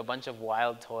just like a bunch of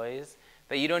wild toys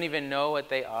that you don't even know what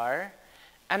they are.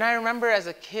 And I remember as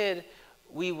a kid,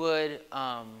 we would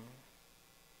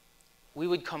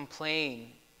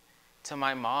complain to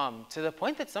my mom, to the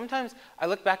point that sometimes I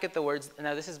look back at the words,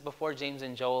 now this is before James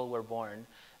and Joel were born,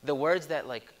 the words that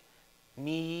like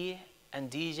me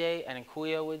and DJ and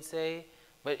Kuya would say,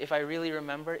 but if I really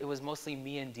remember, it was mostly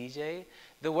me and DJ.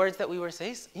 The words that we were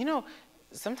saying, you know,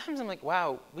 sometimes I'm like,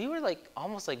 wow, we were like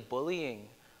almost like bullying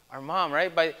our mom,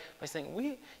 right? By saying,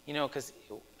 we, you know, because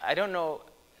I don't know,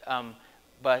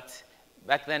 but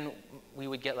back then we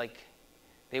would get like,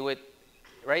 they would,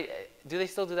 right? Do they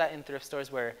still do that in thrift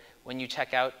stores where when you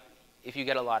check out, if you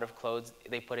get a lot of clothes,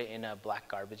 they put it in a black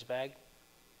garbage bag?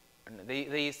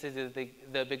 They used to do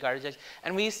the big garbage bag.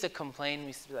 And we used to complain. We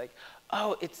used to be like,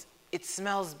 oh, it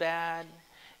smells bad.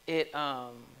 It,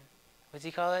 what do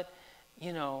you call it?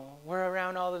 You know, we're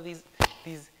around all of these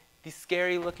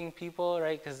scary looking people,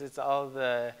 right? Because it's all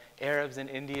the Arabs and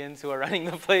Indians who are running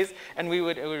the place. And it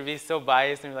would be so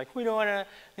biased. And we're like, we don't want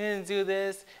to do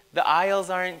this. The aisles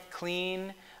aren't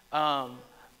clean.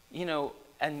 You know,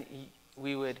 and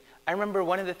I remember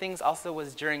one of the things also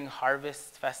was during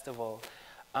Harvest Festival.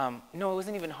 No, it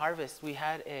wasn't even Harvest. We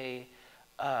had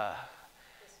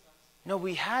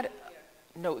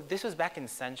this was back in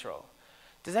Central.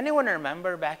 Does anyone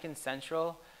remember back in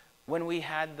Central when we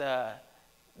had the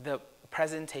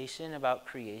presentation about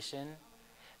creation,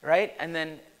 right? And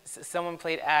then someone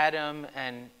played Adam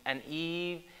and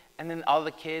Eve, and then all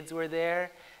the kids were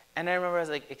there. And I remember I was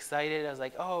like excited. I was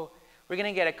like, oh, we're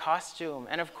gonna get a costume.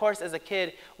 And of course, as a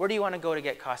kid, where do you want to go to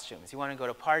get costumes? You want to go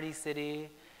to Party City?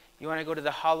 You want to go to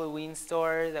the Halloween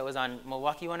store that was on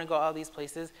Milwaukee? You want to go all these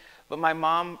places? But my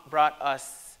mom brought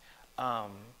us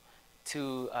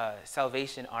to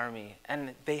Salvation Army,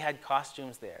 and they had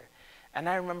costumes there. And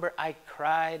I remember I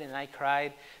cried and I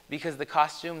cried because the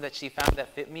costume that she found that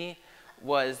fit me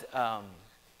was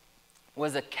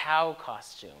a cow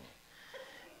costume.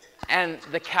 And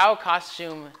the cow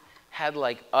costume had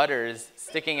like udders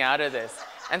sticking out of this.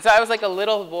 And so I was like a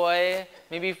little boy,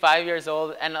 maybe 5 years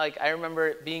old, and like I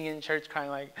remember being in church crying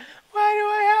like, why do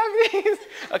I have these?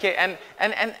 Okay,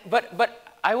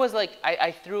 but I was like,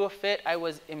 I threw a fit. I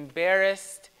was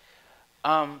embarrassed.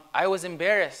 I was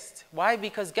embarrassed. Why?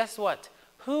 Because guess what?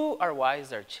 Who are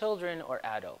wiser, children or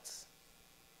adults?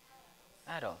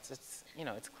 Adults. It's, you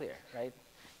know, it's clear, right?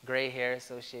 Gray hair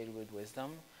associated with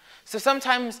wisdom. So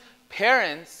sometimes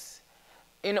parents,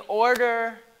 in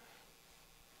order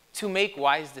to make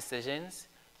wise decisions,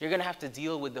 you're going to have to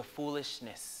deal with the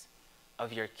foolishness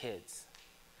of your kids.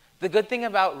 The good thing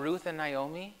about Ruth and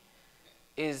Naomi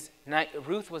is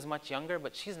Ruth was much younger,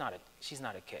 but she's not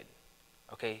a kid.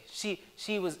 Okay? She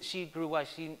grew up.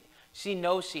 She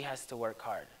knows she has to work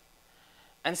hard.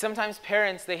 And sometimes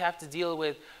parents, they have to deal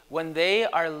with when they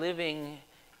are living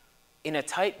in a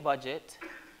tight budget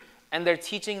and they're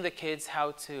teaching the kids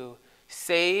how to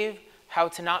save, how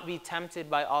to not be tempted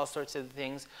by all sorts of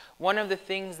things. One of the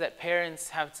things that parents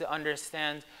have to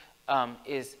understand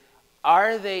is,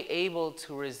 are they able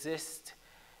to resist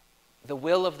the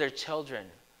will of their children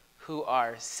who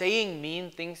are saying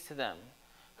mean things to them?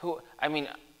 I mean,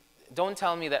 don't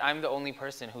tell me that I'm the only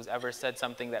person who's ever said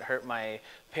something that hurt my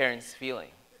parents' feeling,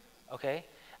 okay?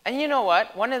 And you know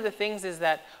what? One of the things is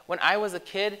that when I was a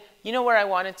kid, you know where I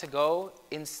wanted to go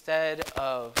instead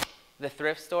of the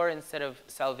thrift store, instead of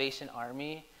Salvation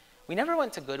Army? We never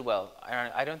went to Goodwill.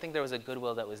 I don't think there was a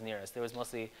Goodwill that was near us. There was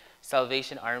mostly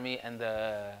Salvation Army and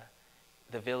the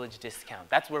Village Discount.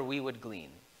 That's where we would glean,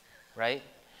 right?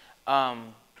 But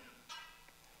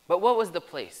what was the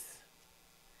place?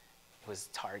 It was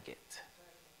Target.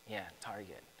 Yeah,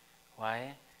 Target.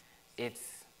 Why?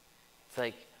 It's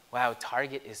like, wow,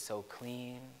 Target is so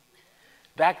clean.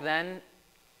 Back then,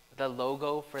 the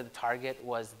logo for the Target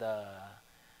was the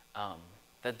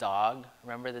dog.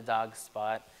 Remember the dog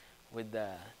spot with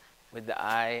the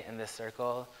eye and the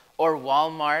circle? Or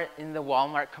Walmart, in the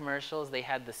Walmart commercials, they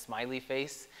had the smiley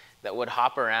face that would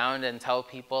hop around and tell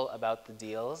people about the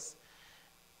deals.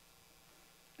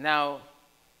 Now,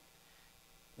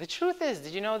 the truth is,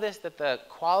 did you know this, that the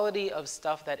quality of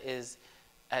stuff that is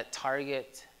at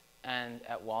Target and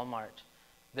at Walmart,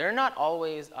 they're not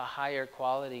always a higher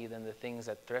quality than the things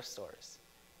at thrift stores,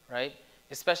 right?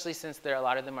 Especially since a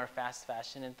lot of them are fast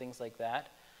fashion and things like that.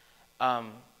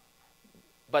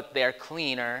 But they're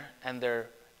cleaner and they're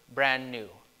brand new,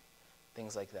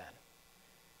 things like that.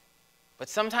 But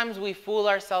sometimes we fool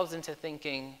ourselves into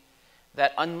thinking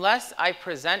that unless I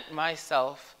present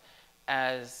myself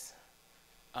as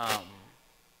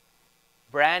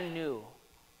brand new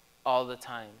all the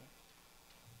time,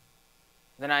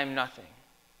 then I'm nothing.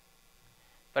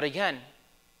 But again,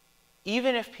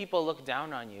 even if people look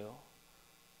down on you,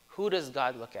 who does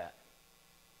God look at?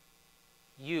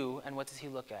 You, and what does he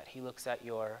look at? He looks at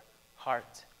your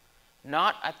heart,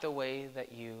 not at the way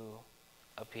that you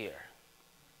appear.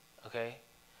 Okay?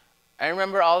 I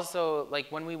remember also,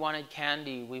 like, when we wanted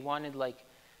candy, we wanted, like,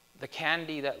 the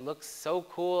candy that looks so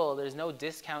cool. There's no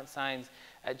discount signs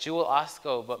at Jewel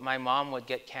Osco, but my mom would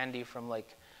get candy from,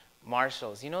 like,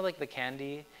 Marshall's. You know, like, the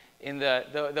candy in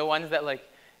the ones that, like,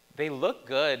 they look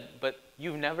good, but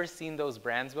you've never seen those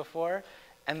brands before,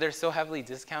 and they're so heavily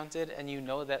discounted, and you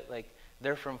know that, like,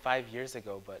 they're from 5 years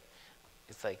ago, but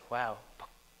it's like, wow.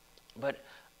 But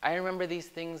I remember these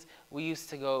things. We used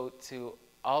to go to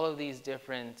all of these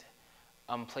different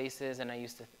places, and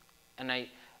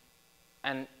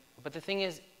but the thing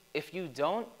is, if you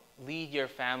don't lead your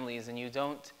families and you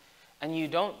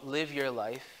don't live your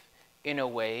life in a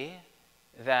way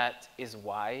that is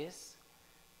wise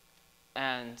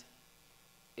and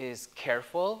is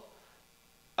careful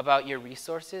about your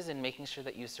resources and making sure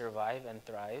that you survive and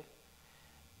thrive,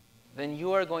 then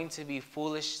you are going to be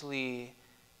foolishly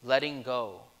letting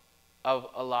go of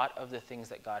a lot of the things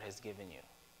that God has given you.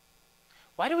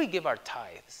 Why do we give our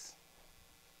tithes?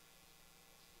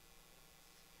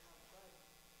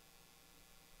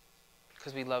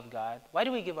 Because we love God. Why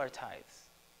do we give our tithes?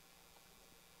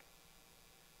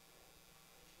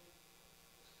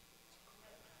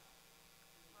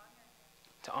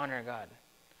 To honor God.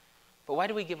 But why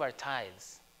do we give our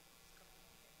tithes?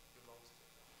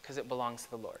 Because it belongs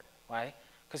to the Lord. Why?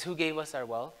 Because who gave us our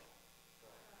wealth?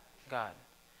 God.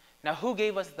 Now, who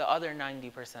gave us the other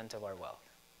 90% of our wealth?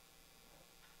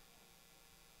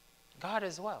 God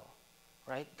as well,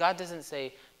 right? God doesn't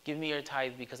say, give me your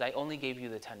tithe because I only gave you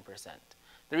the 10%.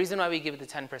 The reason why we give the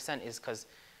 10% is because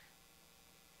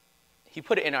he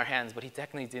put it in our hands, but he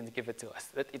technically didn't give it to us.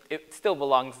 It still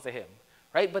belongs to him,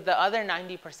 right? But the other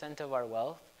 90% of our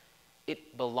wealth,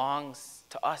 it belongs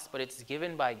to us, but it's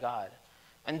given by God.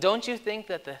 And don't you think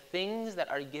that the things that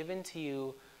are given to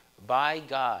you by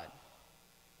God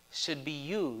should be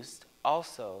used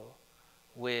also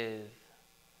with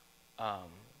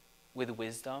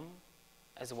wisdom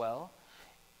as well?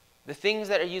 The things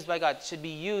that are used by God should be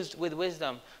used with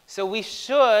wisdom. So we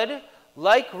should,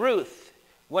 like Ruth,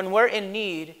 when we're in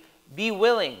need, be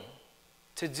willing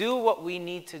to do what we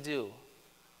need to do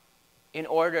in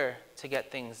order to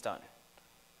get things done.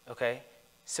 Okay?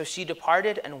 So she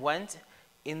departed and went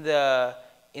in the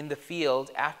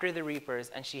field after the reapers,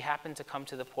 and she happened to come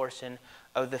to the portion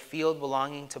of the field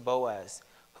belonging to Boaz,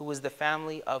 who was the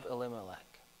family of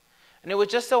Elimelech. And it would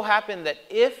just so happen that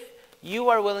if you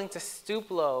are willing to stoop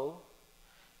low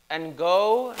and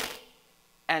go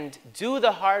and do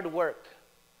the hard work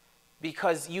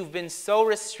because you've been so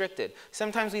restricted.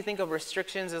 Sometimes we think of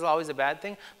restrictions as always a bad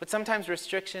thing, but sometimes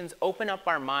restrictions open up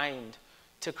our mind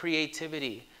to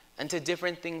creativity and to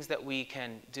different things that we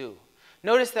can do.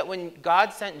 Notice that when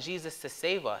God sent Jesus to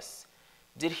save us,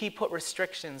 did he put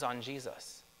restrictions on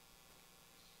Jesus?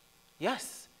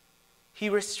 Yes. He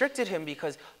restricted him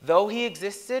because though he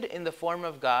existed in the form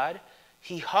of God,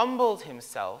 he humbled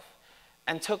himself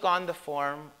and took on the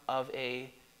form of a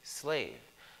slave.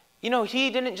 You know, he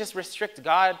didn't just restrict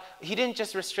God. He didn't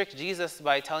just restrict Jesus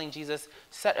by telling Jesus,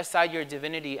 set aside your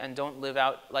divinity and don't live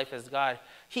out life as God.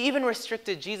 He even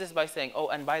restricted Jesus by saying, oh,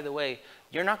 and by the way,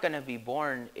 you're not going to be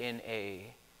born in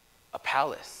a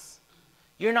palace.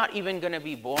 You're not even going to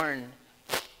be born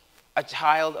a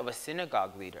child of a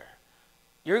synagogue leader.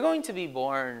 You're going to be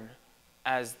born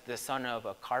as the son of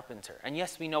a carpenter. And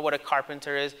yes, we know what a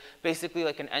carpenter is, basically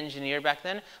like an engineer back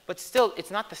then, but still,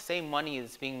 it's not the same money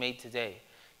that's being made today.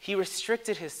 He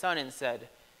restricted his son and said,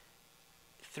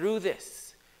 through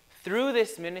this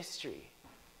ministry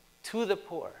to the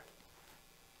poor,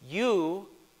 you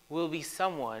will be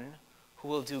someone who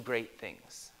will do great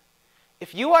things.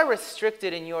 If you are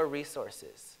restricted in your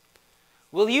resources,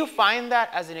 will you find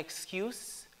that as an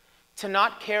excuse to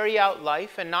not carry out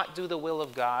life and not do the will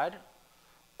of God?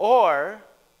 Or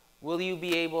will you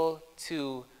be able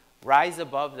to rise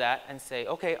above that and say,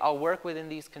 okay, I'll work within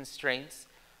these constraints.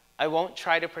 I won't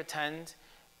try to pretend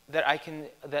that I can,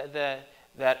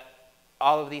 that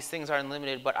all of these things are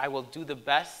unlimited, but I will do the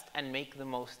best and make the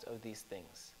most of these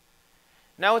things.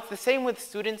 Now, it's the same with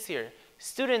students here.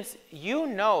 Students, you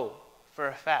know for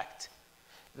a fact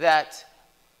that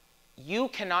you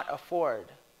cannot afford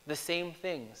the same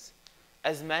things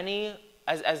as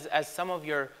some of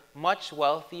your much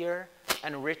wealthier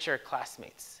and richer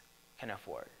classmates can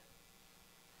afford.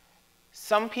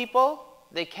 Some people,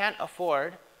 they can't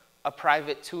afford a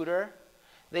private tutor.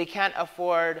 They can't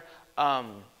afford,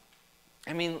 look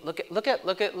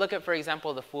at, for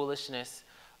example, the foolishness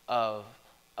of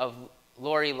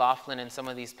Lori Laughlin and some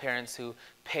of these parents who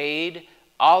paid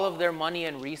all of their money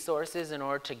and resources in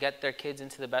order to get their kids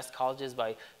into the best colleges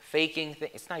by faking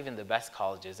things. It's not even the best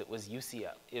colleges. It was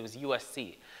UCF. It was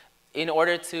USC. In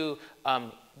order to,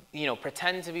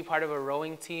 pretend to be part of a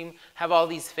rowing team, have all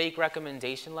these fake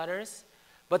recommendation letters,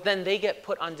 but then they get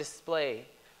put on display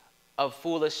of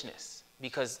foolishness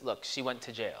because, look, she went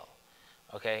to jail,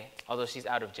 okay? Although she's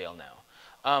out of jail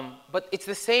now. But it's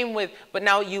the same with, but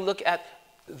now you look at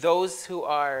those who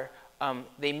are,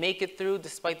 they make it through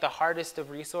despite the hardest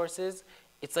of resources.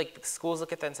 It's like schools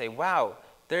look at that and say, wow,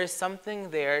 there's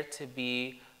something there to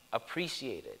be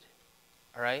appreciated,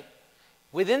 all right?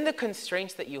 Within the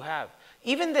constraints that you have.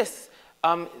 Even this,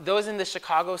 those in the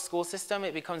Chicago school system,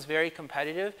 it becomes very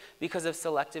competitive because of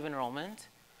selective enrollment.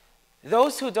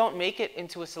 Those who don't make it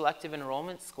into a selective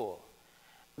enrollment school,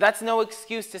 that's no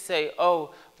excuse to say,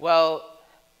 oh, well,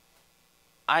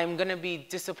 I'm going to be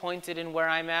disappointed in where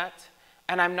I'm at,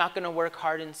 and I'm not going to work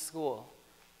hard in school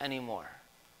anymore.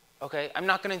 Okay? I'm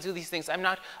not going to do these things. I'm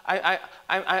not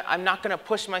going to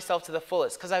push myself to the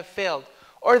fullest because I've failed.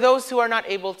 Or those who are not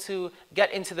able to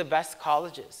get into the best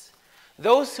colleges.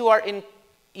 Those who are in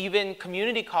even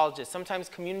community colleges. Sometimes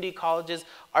community colleges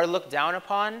are looked down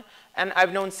upon. And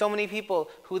I've known so many people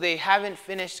who they haven't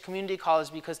finished community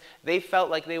college because they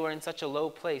felt like they were in such a low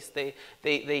place.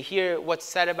 They hear what's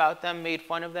said about them, made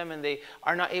fun of them, and they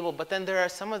are not able. But then there are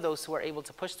some of those who are able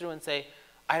to push through and say,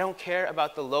 I don't care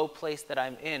about the low place that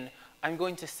I'm in. I'm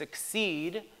going to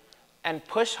succeed and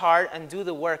push hard and do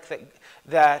the work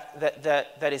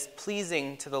that is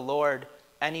pleasing to the Lord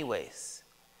anyways.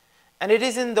 And it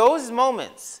is in those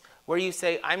moments where you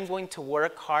say, I'm going to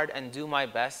work hard and do my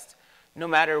best, no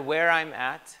matter where I'm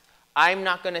at. I'm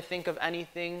not going to think of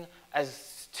anything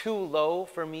as too low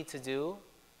for me to do.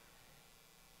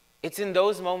 It's in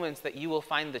those moments that you will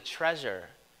find the treasure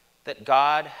that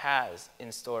God has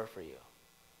in store for you.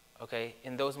 Okay?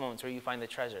 In those moments where you find the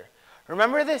treasure.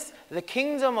 Remember this, the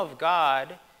kingdom of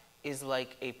God is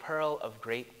like a pearl of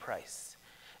great price.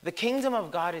 The kingdom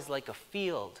of God is like a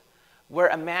field where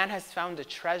a man has found a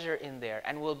treasure in there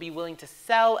and will be willing to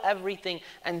sell everything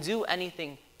and do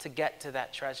anything to get to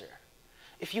that treasure.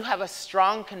 If you have a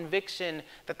strong conviction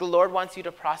that the Lord wants you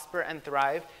to prosper and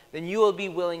thrive, then you will be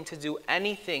willing to do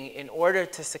anything in order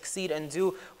to succeed and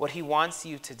do what he wants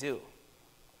you to do.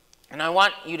 And I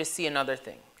want you to see another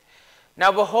thing.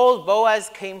 Now behold,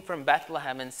 Boaz came from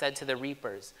Bethlehem and said to the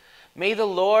reapers, May the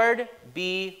Lord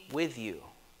be with you.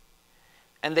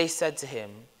 And they said to him,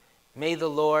 May the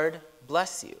Lord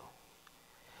bless you.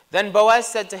 Then Boaz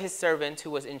said to his servant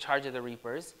who was in charge of the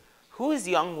reapers, Whose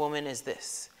young woman is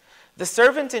this? The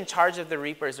servant in charge of the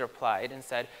reapers replied and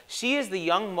said, She is the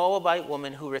young Moabite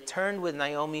woman who returned with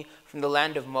Naomi from the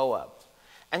land of Moab.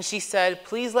 And she said,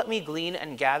 Please let me glean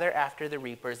and gather after the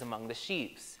reapers among the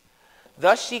sheaves.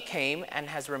 Thus she came and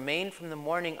has remained from the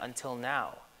morning until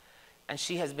now. And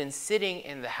she has been sitting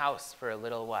in the house for a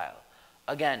little while.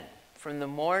 Again, from the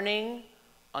morning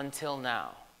until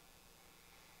now.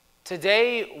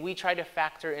 Today, we try to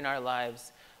factor in our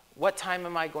lives, what time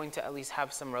am I going to at least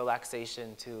have some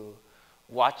relaxation to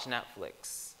watch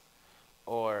Netflix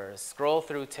or scroll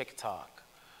through TikTok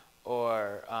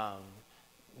or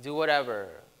do whatever,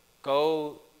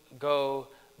 go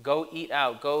eat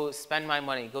out, go spend my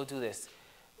money, go do this.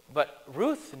 But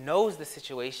Ruth knows the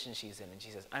situation she's in, and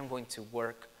she says, I'm going to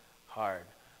work hard,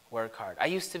 work hard. I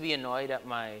used to be annoyed at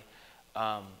my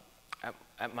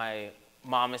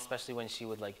mom, especially when she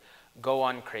would go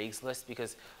on Craigslist,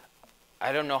 because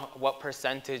I don't know what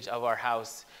percentage of our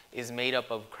house is made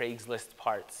up of Craigslist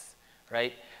parts,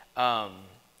 right?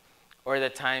 Or the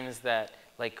times that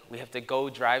we have to go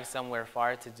drive somewhere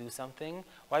far to do something.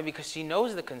 Why? Because she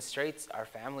knows the constraints our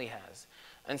family has.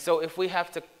 And so if we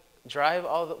have to drive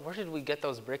where did we get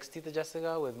those bricks, Tita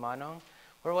Jessica, with Manong?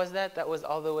 Where was that? That was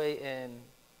all the way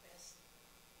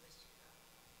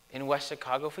in West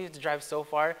Chicago. If we have to drive so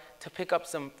far to pick up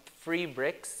some free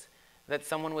bricks, that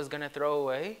someone was going to throw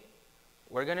away,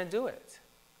 we're going to do it,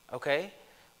 okay?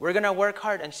 We're going to work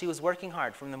hard, and she was working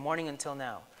hard from the morning until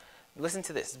now. Listen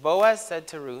to this. Boaz said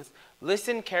to Ruth,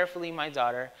 "Listen carefully, my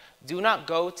daughter. Do not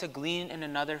go to glean in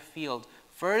another field.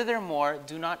 Furthermore,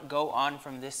 do not go on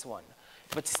from this one,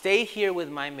 but stay here with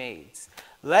my maids.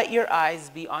 Let your eyes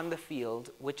be on the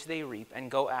field which they reap,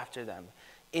 and go after them.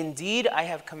 Indeed, I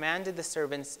have commanded the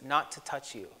servants not to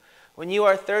touch you. When you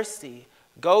are thirsty,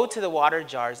 go to the water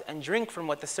jars and drink from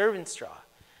what the servants draw."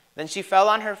 Then she fell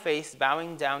on her face,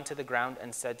 bowing down to the ground,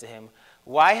 and said to him,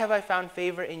 "Why have I found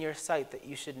favor in your sight that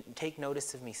you should take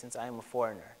notice of me, since I am a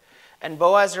foreigner?" And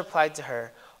Boaz replied to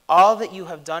her, "All that you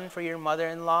have done for your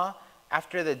mother-in-law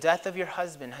after the death of your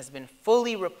husband has been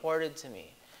fully reported to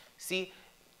me." See,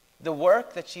 the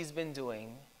work that she's been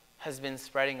doing has been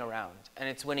spreading around, and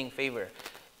it's winning favor.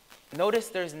 Notice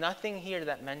there's nothing here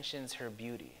that mentions her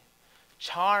beauty.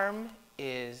 Charm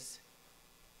is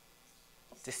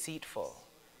deceitful,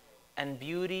 and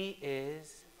beauty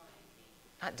is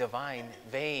not divine,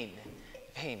 vain.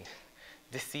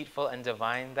 Deceitful and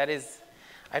divine. That is,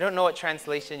 I don't know what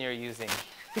translation you're using.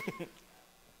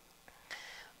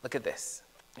 Look at this.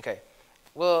 Okay,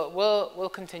 we'll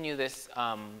continue this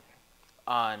on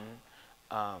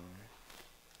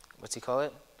what's he call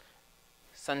it?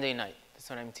 Sunday night. That's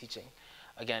what I'm teaching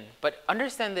again. But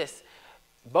understand this.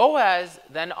 Boaz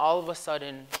then all of a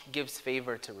sudden gives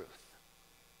favor to Ruth.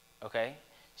 Okay?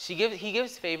 He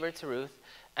gives favor to Ruth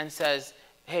and says,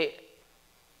 "Hey,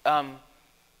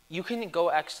 you can go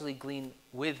actually glean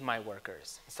with my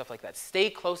workers," and stuff like that.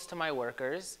 Stay close to my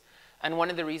workers. And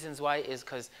one of the reasons why is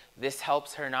because this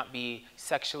helps her not be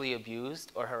sexually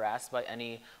abused or harassed by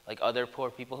any other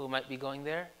poor people who might be going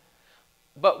there.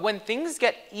 But when things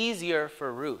get easier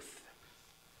for Ruth,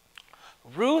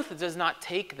 Ruth does not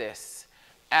take this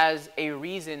as a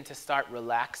reason to start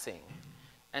relaxing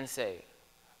and say,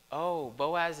 "Oh,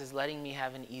 Boaz is letting me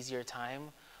have an easier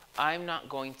time. I'm not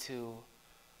going to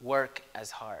work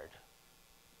as hard.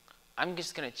 I'm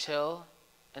just going to chill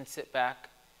and sit back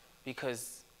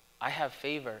because I have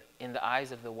favor in the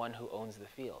eyes of the one who owns the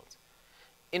field."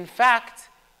 In fact,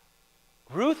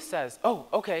 Ruth says, "Oh,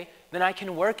 okay, then I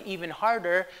can work even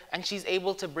harder," and she's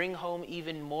able to bring home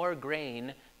even more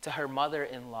grain to her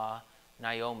mother-in-law,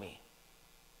 Naomi.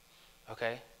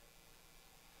 Okay?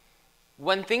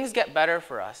 When things get better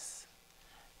for us,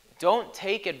 don't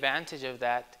take advantage of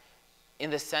that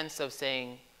in the sense of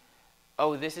saying,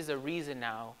 "Oh, this is a reason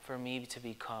now for me to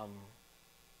become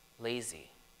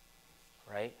lazy,"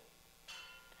 right?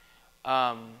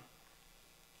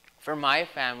 For my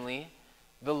family,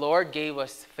 the Lord gave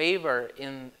us favor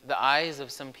in the eyes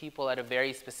of some people at a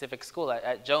very specific school,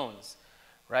 at Jones,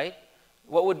 right?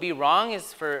 What would be wrong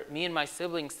is for me and my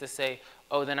siblings to say,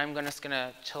 "Oh, then I'm just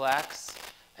gonna chillax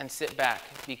and sit back,"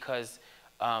 because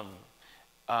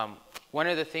one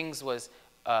of the things was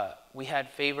we had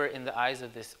favor in the eyes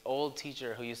of this old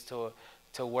teacher who used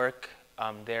to work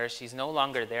there. She's no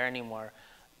longer there anymore,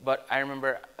 but I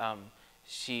remember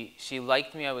she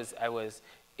liked me. I was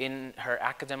in her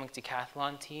academic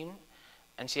decathlon team,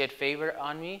 and she had favor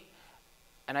on me,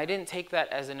 and I didn't take that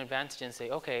as an advantage and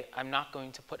say, "Okay, I'm not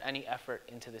going to put any effort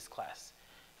into this class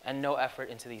and no effort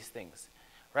into these things,"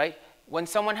 right? When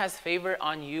someone has favor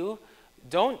on you,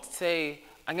 don't say,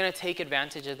 "I'm going to take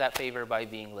advantage of that favor by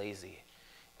being lazy."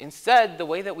 Instead, the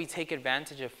way that we take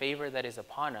advantage of favor that is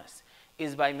upon us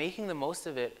is by making the most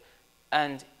of it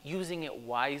and using it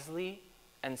wisely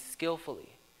and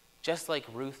skillfully, just like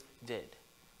Ruth did.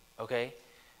 Okay?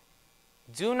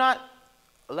 Do not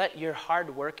let your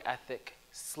hard work ethic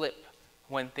slip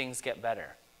when things get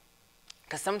better.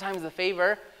 Because sometimes the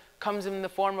favor comes in the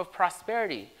form of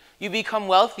prosperity. You become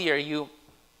wealthier, you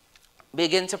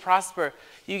begin to prosper,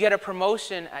 you get a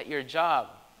promotion at your job,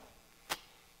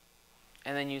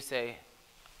 and then you say,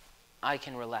 "I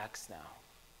can relax now."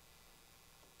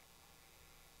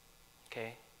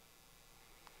 Okay?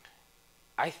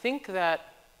 I think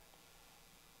that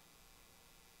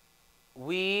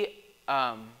we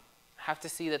have to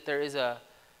see that there is a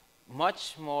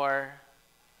much more,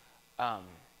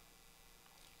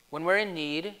 when we're in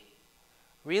need,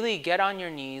 really get on your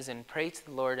knees and pray to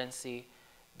the Lord and see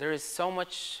there is so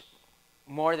much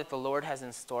more that the Lord has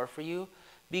in store for you.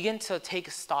 Begin to take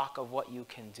stock of what you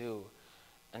can do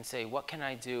and say, "What can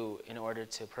I do in order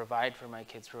to provide for my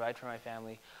kids, provide for my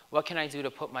family? What can I do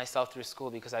to put myself through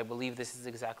school because I believe this is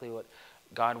exactly what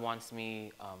God wants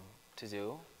me to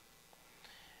do?"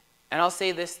 And I'll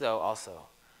say this, though, also.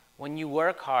 When you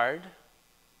work hard,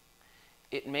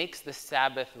 it makes the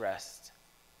Sabbath rest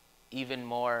even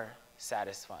more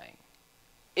satisfying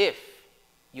if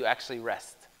you actually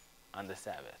rest on the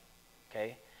Sabbath,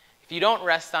 okay? if you don't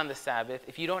rest on the Sabbath,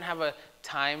 if you don't have a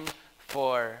time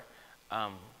for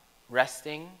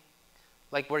resting,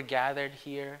 like we're gathered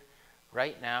here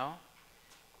right now,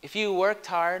 if you worked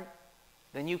hard,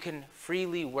 then you can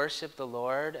freely worship the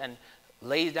Lord and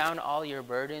lay down all your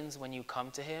burdens when you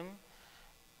come to him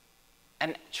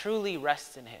and truly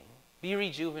rest in him. Be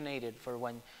rejuvenated for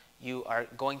when you are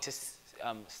going to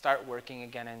start working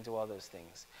again and do all those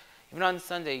things. Even on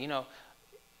Sunday, you know,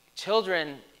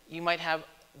 children, you might have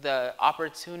the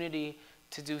opportunity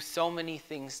to do so many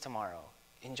things tomorrow.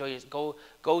 Enjoy your,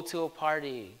 go to a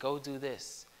party, go do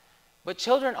this. But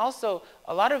children also,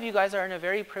 a lot of you guys are in a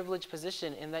very privileged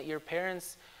position in that your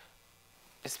parents,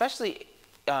 especially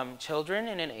children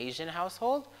in an Asian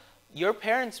household, your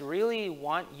parents really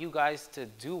want you guys to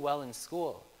do well in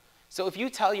school. So if you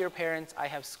tell your parents, I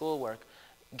have schoolwork,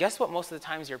 guess what most of the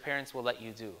times your parents will let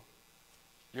you do?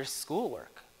 Your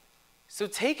schoolwork. So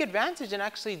take advantage and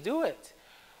actually do it.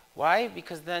 Why?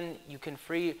 Because then you can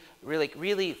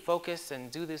really focus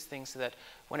and do these things so that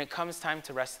when it comes time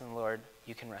to rest in the Lord,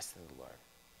 you can rest in the Lord.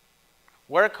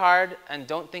 Work hard and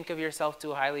don't think of yourself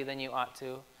too highly than you ought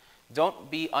to. Don't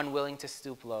be unwilling to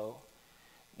stoop low,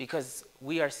 because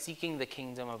we are seeking the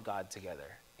kingdom of God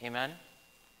together. Amen?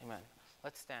 Amen.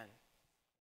 Let's stand.